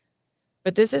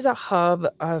 But this is a hub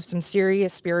of some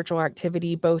serious spiritual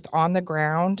activity both on the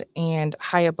ground and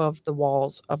high above the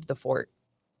walls of the fort.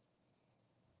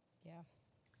 Yeah.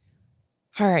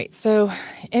 All right. So,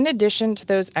 in addition to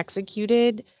those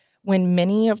executed, when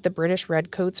many of the British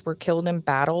redcoats were killed in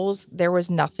battles, there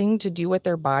was nothing to do with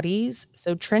their bodies.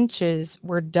 So, trenches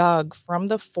were dug from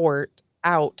the fort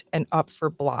out and up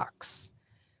for blocks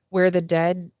where the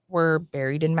dead were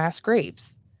buried in mass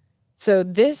graves. So,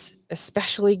 this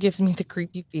especially gives me the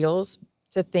creepy feels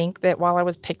to think that while I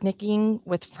was picnicking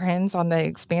with friends on the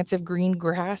expansive green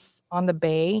grass on the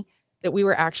bay, that we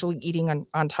were actually eating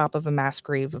on top of a mass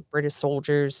grave of British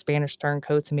soldiers, Spanish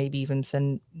turncoats, and maybe even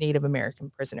some Native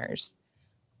American prisoners.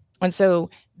 And so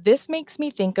this makes me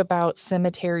think about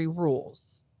cemetery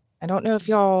rules. I don't know if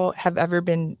y'all have ever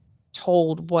been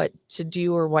told what to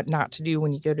do or what not to do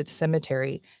when you go to the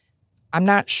cemetery. I'm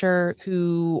not sure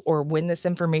who or when this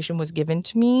information was given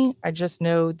to me. I just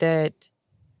know that,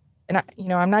 and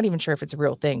I'm not even sure if it's a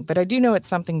real thing, but I do know it's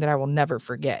something that I will never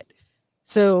forget.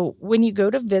 So, when you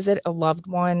go to visit a loved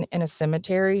one in a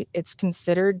cemetery, it's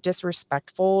considered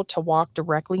disrespectful to walk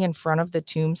directly in front of the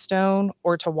tombstone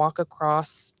or to walk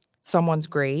across someone's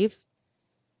grave.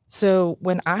 So,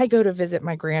 when I go to visit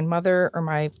my grandmother or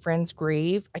my friend's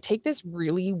grave, I take this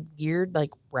really weird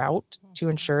like route to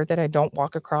ensure that I don't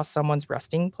walk across someone's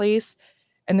resting place.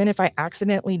 And then if I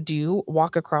accidentally do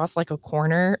walk across like a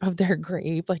corner of their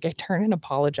grave, like I turn and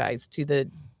apologize to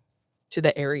the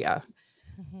area.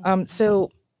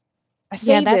 So I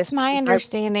Yeah, say this that's my because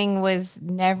understanding was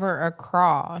never a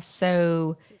cross.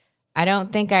 So I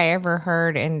don't think I ever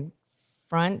heard in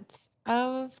front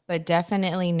of, but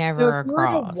definitely so if never a you were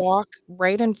to cross. walk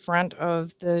right in front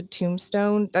of the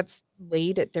tombstone that's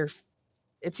laid at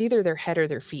it's either their head or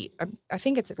their feet. I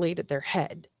think it's laid at their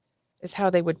head is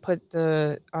how they would put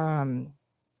the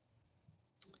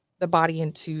body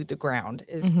into the ground.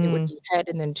 Is it would Mm-hmm. be head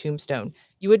and then tombstone.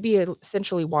 You would be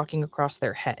essentially walking across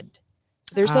their head.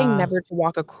 So they're saying Ah, never to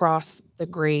walk across the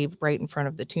grave right in front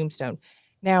of the tombstone.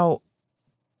 Now,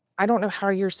 I don't know how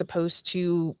you're supposed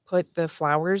to put the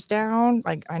flowers down.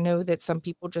 Like, I know that some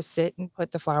people just sit and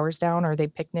put the flowers down or they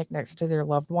picnic next to their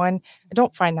loved one. I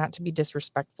don't find that to be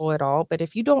disrespectful at all. But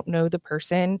if you don't know the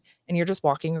person and you're just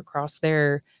walking across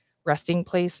their resting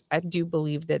place, I do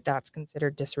believe that that's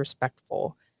considered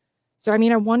disrespectful. So, I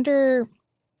mean, I wonder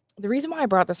the reason why I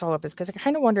brought this all up is because I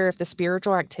kind of wonder if the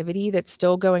spiritual activity that's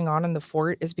still going on in the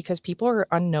fort is because people are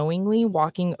unknowingly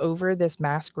walking over this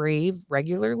mass grave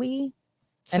regularly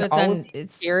so and it's all of these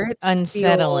it's spirits feel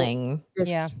unsettling.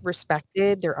 Yeah.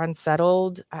 disrespected, they're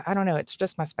unsettled. I don't know, it's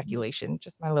just my speculation,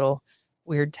 just my little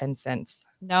weird 10 cents.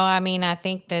 No, I mean I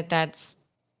think that that's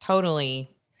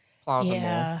totally plausible.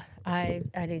 Yeah, I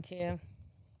do too.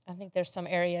 I think there's some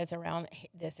areas around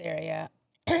this area,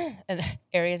 and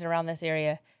areas around this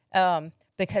area,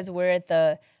 because we're at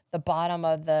the bottom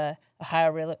of the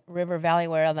Ohio River Valley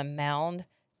where the mound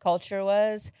culture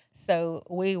was. So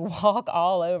we walk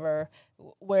all over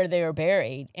where they were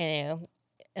buried, and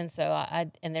And so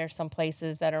and there's some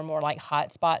places that are more like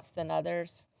hot spots than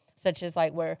others, such as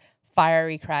like where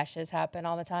fiery crashes happen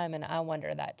all the time. And I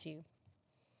wonder that too.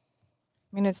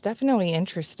 I mean, it's definitely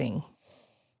interesting.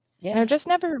 And Yeah.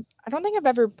 I don't think I've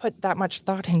ever put that much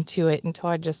thought into it until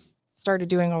I just started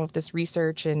doing all of this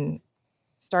research and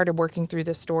started working through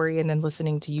the story and then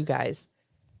listening to you guys.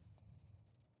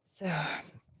 So,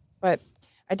 but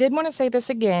I did want to say this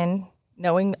again,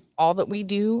 knowing all that we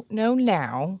do know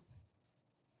now.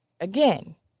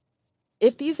 Again,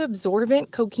 if these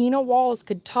absorbent coquina walls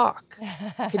could talk,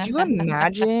 could you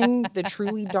imagine the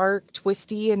truly dark,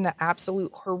 twisty, and the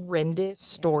absolute horrendous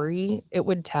story it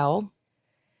would tell?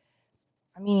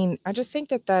 I mean, I just think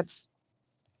that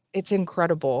it's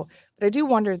incredible. But I do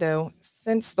wonder though,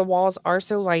 since the walls are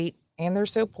so light and they're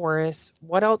so porous,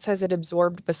 what else has it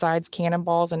absorbed besides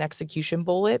cannonballs and execution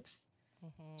bullets?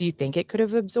 Do you think it could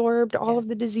have absorbed all of Yes.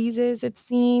 the diseases it's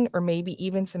seen, or maybe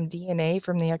even some DNA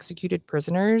from the executed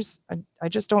prisoners? I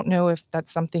just don't know if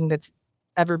that's something that's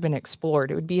ever been explored.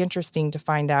 It would be interesting to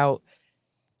find out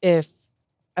if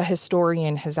a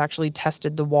historian has actually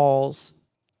tested the walls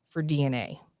for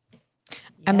DNA.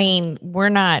 I mean, we're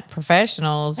not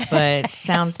professionals, but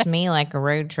sounds to me like a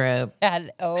road trip. Oh Hey,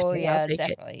 I'll yeah, take it.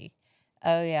 definitely.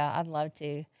 Oh yeah, I'd love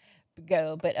to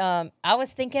go. But I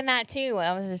was thinking that too.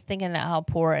 I was just thinking that how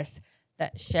porous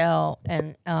that shell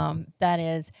and that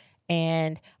is,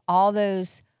 and all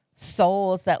those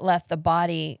souls that left the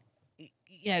body,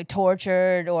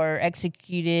 tortured or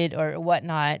executed or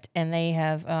whatnot, and they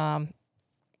have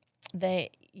they're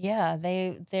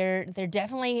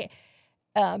definitely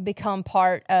become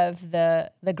part of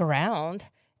the ground,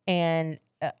 and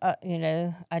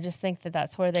I just think that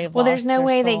that's where they've Well, there's lost no their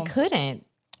way soul. they couldn't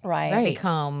Right.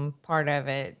 become part of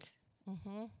it.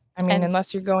 Mm-hmm. I mean, And-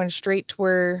 unless you're going straight to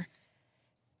where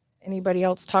anybody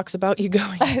else talks about you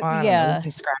going. Well, I don't know. Yeah. We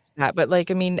can scratch that. But like,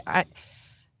 I mean, I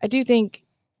do think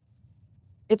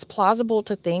it's plausible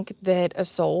to think that a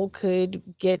soul could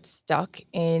get stuck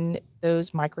in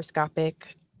those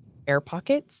microscopic air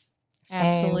pockets. and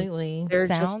Absolutely. They're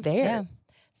just sound, there. yeah,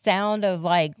 sound of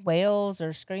like whales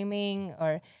or screaming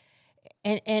or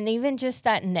and even just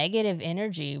that negative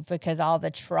energy because all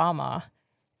the trauma.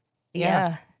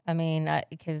 Yeah. I mean,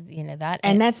 because that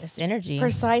And it's that's energy.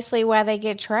 precisely why they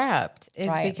get trapped is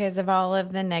Right. because of all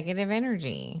of the negative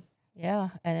energy. Yeah,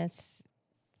 and it's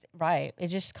right.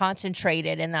 It's just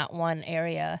concentrated in that one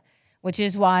area, which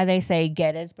is why they say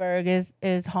Gettysburg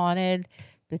is haunted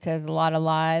because a lot of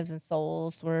lives and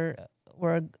souls were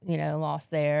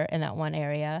lost there in that one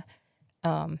area.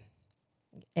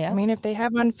 Yeah. I mean, if they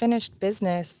have unfinished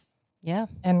business Yeah.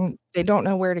 and they don't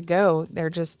know where to go, they're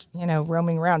just,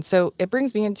 roaming around. So it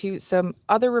brings me into some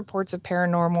other reports of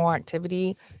paranormal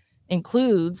activity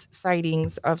includes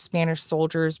sightings of Spanish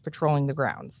soldiers patrolling the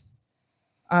grounds.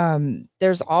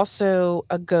 There's also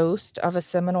a ghost of a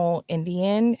Seminole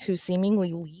Indian who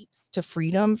seemingly leaps to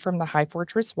freedom from the high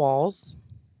fortress walls.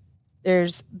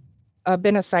 There's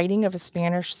been a sighting of a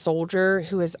Spanish soldier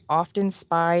who is often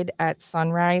spied at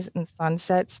sunrise and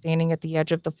sunset, standing at the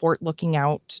edge of the fort looking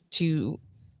out to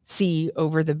sea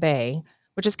over the bay,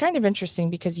 which is kind of interesting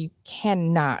because you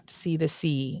cannot see the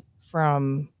sea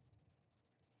from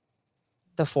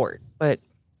the fort, but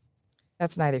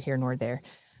that's neither here nor there.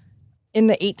 In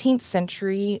the 18th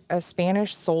century, a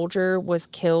Spanish soldier was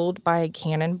killed by a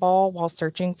cannonball while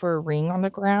searching for a ring on the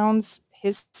grounds.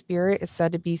 His spirit is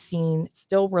said to be seen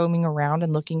still roaming around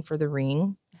and looking for the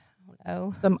ring.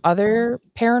 Oh. Some other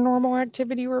paranormal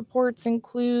activity reports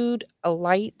include a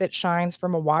light that shines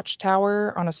from a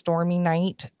watchtower on a stormy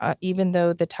night, even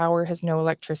though the tower has no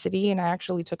electricity. And I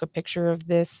actually took a picture of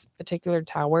this particular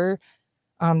tower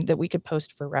that we could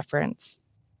post for reference.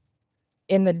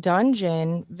 In the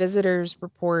dungeon, visitors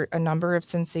report a number of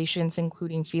sensations,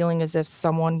 including feeling as if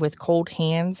someone with cold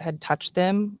hands had touched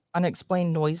them,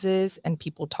 unexplained noises, and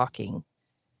people talking.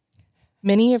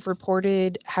 Many have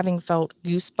reported having felt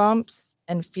goosebumps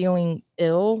and feeling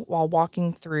ill while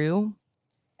walking through.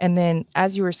 And then,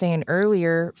 as you were saying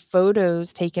earlier,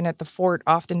 photos taken at the fort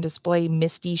often display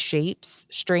misty shapes,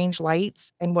 strange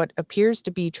lights, and what appears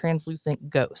to be translucent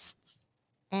ghosts.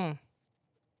 Mm.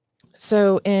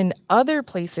 So, in other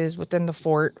places within the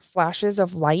fort, flashes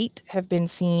of light have been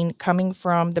seen coming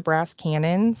from the brass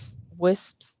cannons,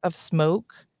 wisps of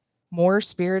smoke, more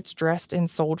spirits dressed in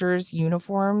soldiers'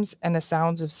 uniforms, and the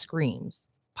sounds of screams,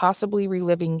 possibly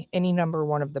reliving any number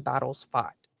one of the battles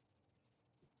fought.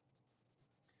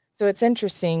 So it's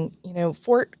interesting,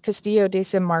 Fort Castillo de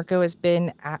San Marco has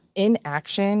been in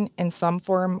action in some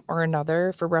form or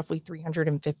another for roughly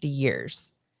 350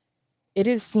 years. it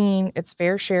has seen its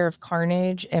fair share of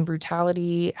carnage and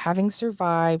brutality, having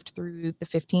survived through the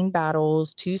 15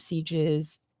 battles, 2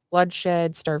 sieges,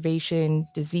 bloodshed, starvation,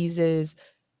 diseases,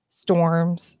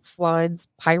 storms, floods,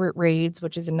 pirate raids,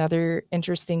 which is another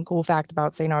interesting, cool fact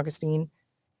about St. Augustine.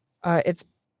 It's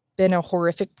been a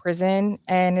horrific prison,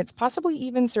 and it's possibly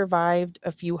even survived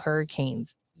a few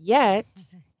hurricanes. Yet,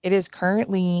 it is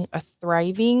currently a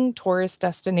thriving tourist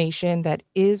destination that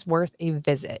is worth a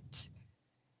visit.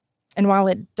 And while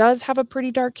it does have a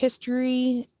pretty dark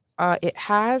history, it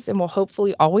has and will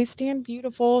hopefully always stand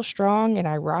beautiful, strong, and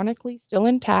ironically still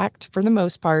intact for the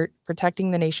most part,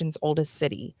 protecting the nation's oldest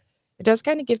city. It does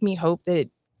kind of give me hope that,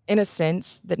 in a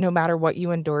sense, that no matter what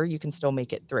you endure, you can still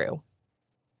make it through.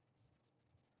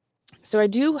 So I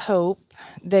do hope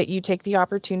that you take the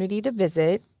opportunity to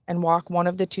visit and walk one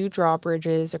of the 2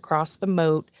 drawbridges across the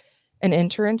moat and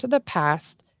enter into the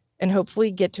past and hopefully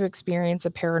get to experience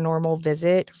a paranormal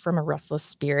visit from a restless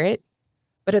spirit.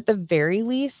 But at the very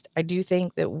least, I do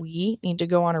think that we need to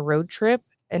go on a road trip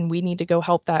and we need to go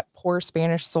help that poor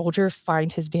Spanish soldier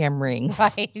find his damn ring.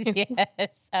 Right. Yes.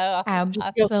 Oh, I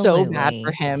just feel so bad for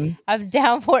Absolutely. him. I'm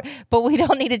down for it, but we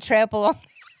don't need to trample on.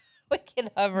 We can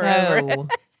hover over it. No.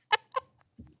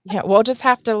 Yeah, we'll just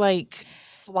have to like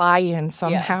fly in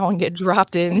somehow and get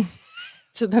dropped in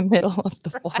to the middle of the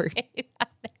fort. Right.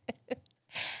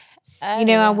 You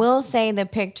know, I will say the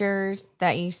pictures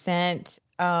that you sent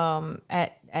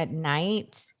at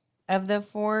night of the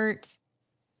fort,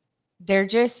 they're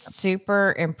just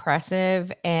super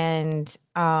impressive, and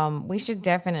we should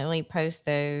definitely post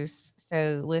those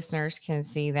so listeners can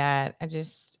see that.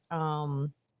 It's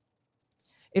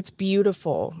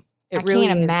beautiful. It I really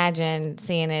can't is. imagine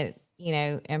seeing it,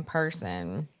 in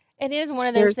person. It is one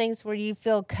of those There's- things where you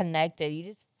feel connected. You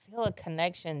just feel a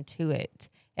connection to it.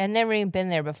 I've never even been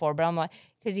there before, but I'm like,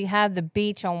 because you have the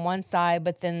beach on one side,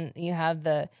 but then you have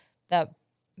the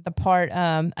part.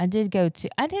 I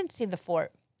didn't see the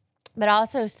fort, but I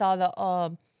also saw the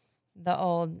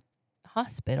old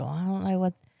hospital. I don't know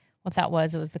what that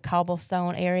was. It was the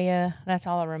cobblestone area. That's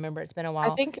all I remember. It's been a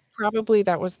while. I think probably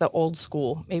that was the old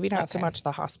school, maybe not so Okay. much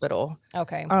the hospital.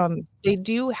 Okay. They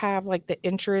do have like the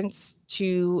entrance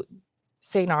to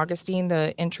St. Augustine,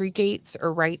 the entry gates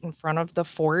are right in front of the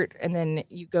fort, and then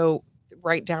you go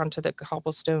right down to the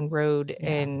cobblestone road, Yeah.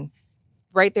 and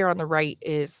right there on the right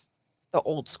is the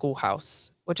old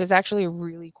schoolhouse, which is actually a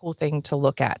really cool thing to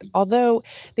look at. Although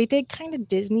they did kind of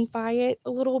Disney-fy it a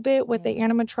little bit with the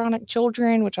animatronic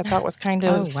children, which I thought was kind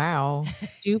Oh, of wow.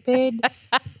 stupid.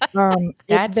 That It's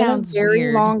been a sounds very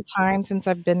weird. long time since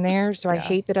I've been there, so I Yeah.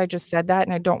 hate that I just said that,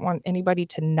 and I don't want anybody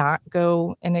to not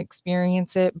go and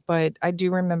experience it, but I do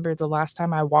remember the last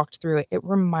time I walked through it, it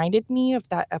reminded me of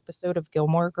that episode of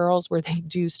Gilmore Girls where they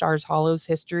do Stars Hollow's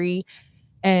history,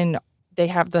 and they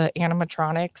have the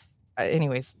animatronics.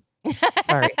 Anyways,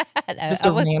 sorry, just I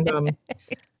a would- random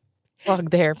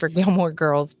plug there for Gilmore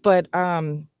Girls, but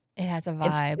It has a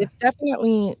vibe. it's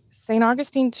definitely St.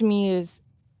 Augustine to me is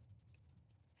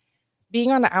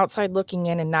being on the outside looking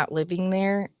in and not living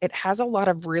there, it has a lot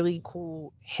of really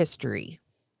cool history.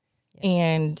 Yeah.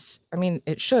 And I mean,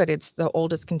 it should. It's the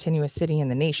oldest continuous city in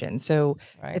the nation. So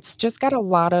Right. it's just got a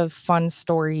lot of fun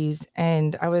stories.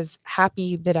 And I was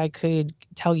happy that I could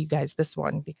tell you guys this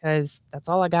one because that's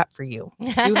all I got for you.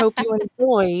 I do hope you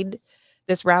enjoyed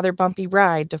this rather bumpy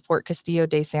ride to Fort Castillo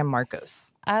de San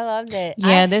Marcos. I loved it.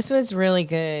 Yeah, this was really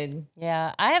good.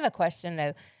 Yeah. I have a question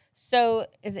though. So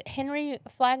is it Henry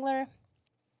Flagler?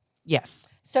 Yes.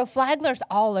 So Flagler's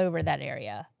all over that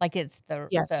area. Like it's the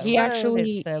Yes. the He road,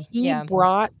 actually it's the, he yeah.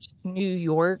 brought New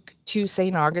York to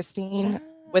St. Augustine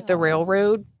with the Oh.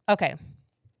 railroad. Okay.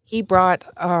 He brought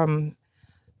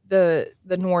the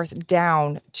north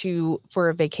down for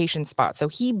a vacation spot. So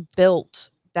he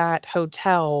built that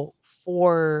hotel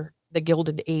for the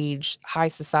Gilded Age, high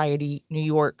society New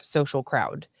York social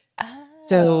crowd.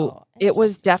 So Oh, it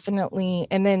was interesting. definitely,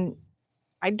 and then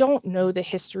I don't know the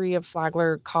history of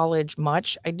Flagler College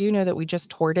much. I do know that we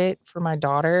just toured it for my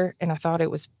daughter, and I thought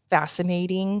it was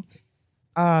fascinating.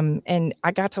 And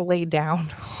I got to lay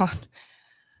down on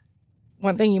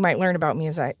one thing you might learn about me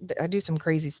is I do some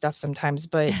crazy stuff sometimes,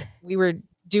 but we were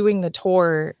doing the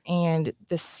tour and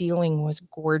the ceiling was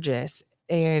gorgeous.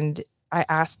 And I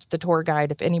asked the tour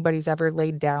guide if anybody's ever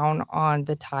laid down on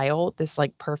the tile, this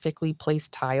like perfectly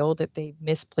placed tile that they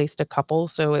misplaced a couple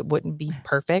so it wouldn't be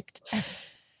perfect,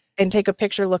 and take a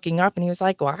picture looking up. And he was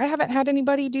like, well, I haven't had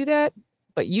anybody do that,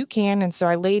 but you can. And so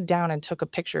I laid down and took a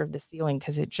picture of the ceiling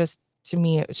because it just, to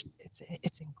me, it's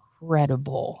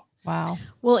incredible. Wow.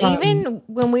 Well, Um, even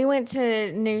when we went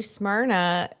to New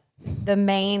Smyrna, the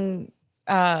main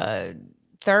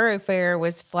thoroughfare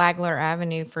was Flagler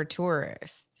Avenue for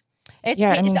tourists. It's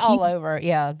Yeah, I it's mean, all over.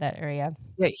 Yeah, that area.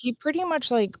 Yeah, he pretty much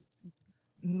like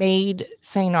made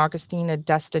St. Augustine a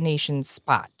destination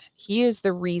spot. He is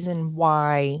the reason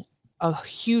why a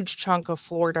huge chunk of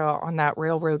Florida on that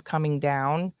railroad coming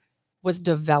down was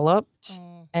developed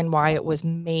and why it was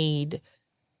made,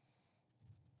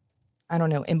 I don't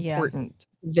know, important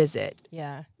visit.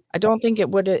 Yeah. I don't think it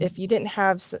would have, if you didn't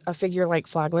have a figure like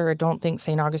Flagler, I don't think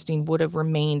St. Augustine would have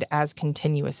remained as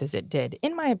continuous as it did,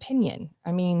 in my opinion.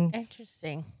 I mean,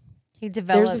 Interesting. He's a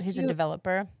few-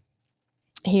 developer.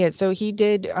 he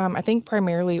did, I think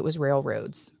primarily it was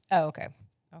railroads. Oh, okay.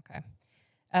 Okay.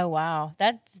 Oh, wow.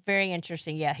 That's very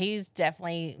interesting. Yeah, he's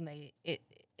definitely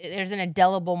there's an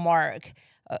indelible mark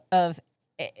of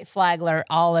Flagler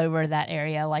all over that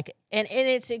area. Like, and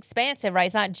it's expansive, right?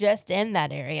 It's not just in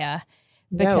that area.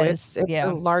 No, it's a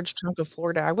large chunk of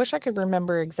Florida. I wish I could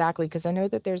remember exactly because I know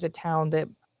that there's a town that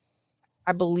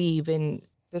I believe, and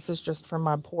this is just from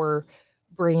my poor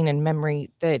brain and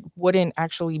memory, that wouldn't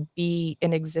actually be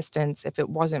in existence if it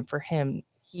wasn't for him.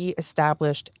 He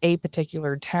established a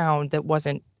particular town that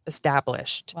wasn't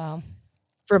established. Wow.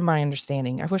 From my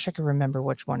understanding. I wish I could remember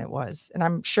which one it was. And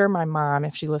I'm sure my mom,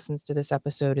 if she listens to this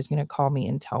episode, is going to call me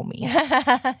and tell me.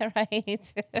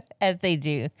 Right. As they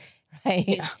do. Right.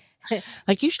 Yeah.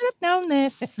 Like, you should have known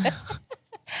this. I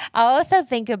also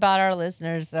think about our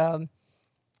listeners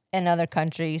in other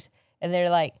countries, and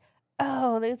they're like,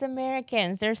 oh, those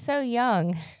Americans, they're so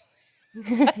young.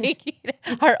 Like,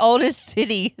 our oldest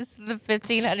city is the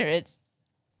 1500s.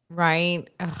 Right.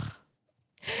 Ugh.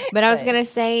 But I was going to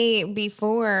say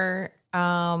before,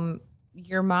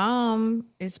 your mom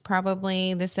is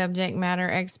probably the subject matter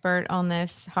expert on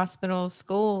this hospital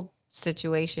school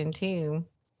situation too.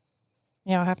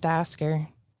 Yeah, I'll have to ask her.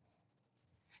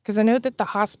 Because I know that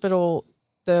the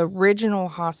original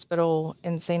hospital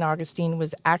in St. Augustine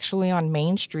was actually on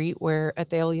Main Street where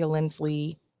Athalia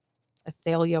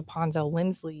Ponzel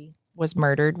Lindsley was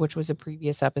murdered, which was a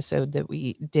previous episode that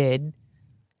we did.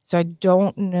 So I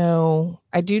don't know.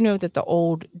 I do know that the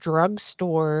old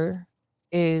drugstore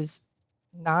is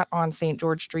not on St.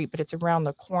 George Street, but it's around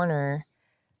the corner.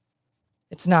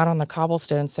 It's not on the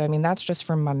cobblestone. So, I mean, that's just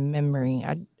from my memory.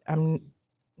 I'm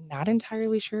not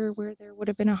entirely sure where there would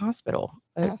have been a hospital.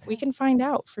 But we can find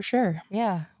out for sure.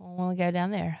 Yeah. When we go down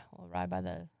there, we'll ride by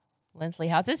the Lindsley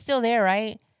house. It's still there,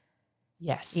 right?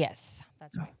 Yes. Yes.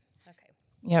 That's right. Okay.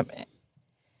 Yep.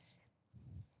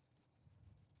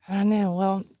 I don't know.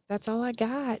 Well, that's all I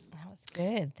got. That was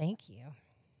good. Thank you.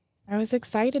 I was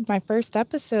excited. My first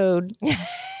episode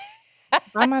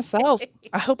by myself.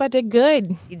 I hope I did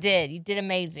good. You did. You did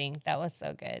amazing. That was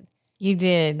so good. You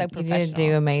did. So You did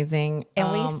do amazing.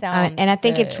 And we sound and I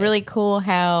think it's good. really cool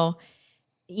how,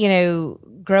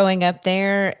 growing up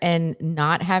there and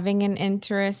not having an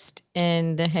interest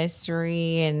in the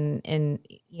history and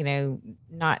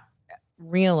not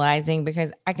realizing,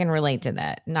 because I can relate to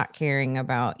that, not caring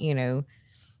about,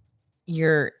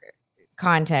 your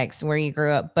context where you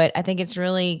grew up. But I think it's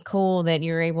really cool that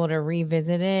you're able to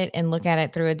revisit it and look at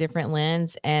it through a different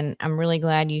lens. And I'm really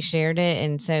glad you shared it.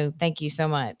 And so thank you so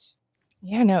much.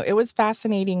 Yeah, no, it was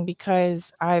fascinating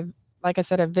because like I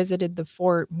said, I've visited the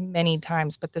fort many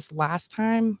times, but this last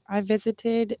time I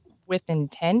visited with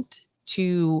intent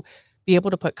to be able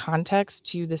to put context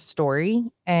to the story.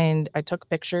 And I took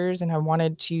pictures and I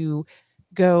wanted to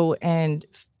go and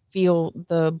feel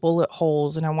the bullet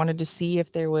holes and I wanted to see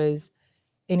if there was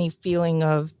any feeling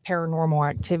of paranormal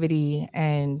activity.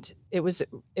 And it was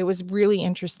really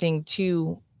interesting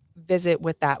to visit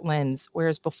with that lens.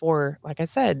 Whereas before, like I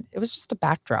said, it was just a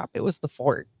backdrop. It was the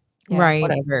fort. Yeah. Right.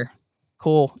 Whatever.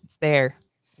 Cool. It's there.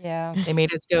 Yeah. They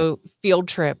made us go field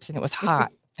trips and it was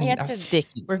hot You and have to-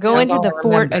 sticky. We're going to That's the all I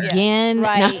fort remember. again.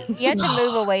 Right. You have to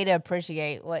move away to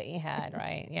appreciate what you had,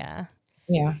 right? Yeah.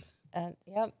 Yeah.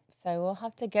 Yep. So we'll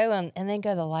have to go and then go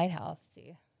to the lighthouse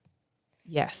too.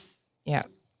 Yes. Yeah.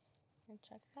 And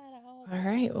check that out. All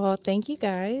right. Well, thank you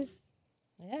guys.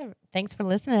 Yeah. Thanks for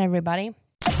listening, everybody.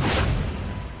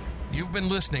 You've been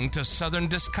listening to Southern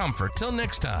Discomfort. Till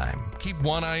next time, keep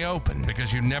one eye open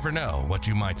because you never know what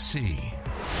you might see.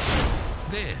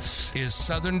 This is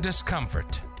Southern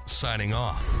Discomfort, signing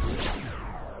off.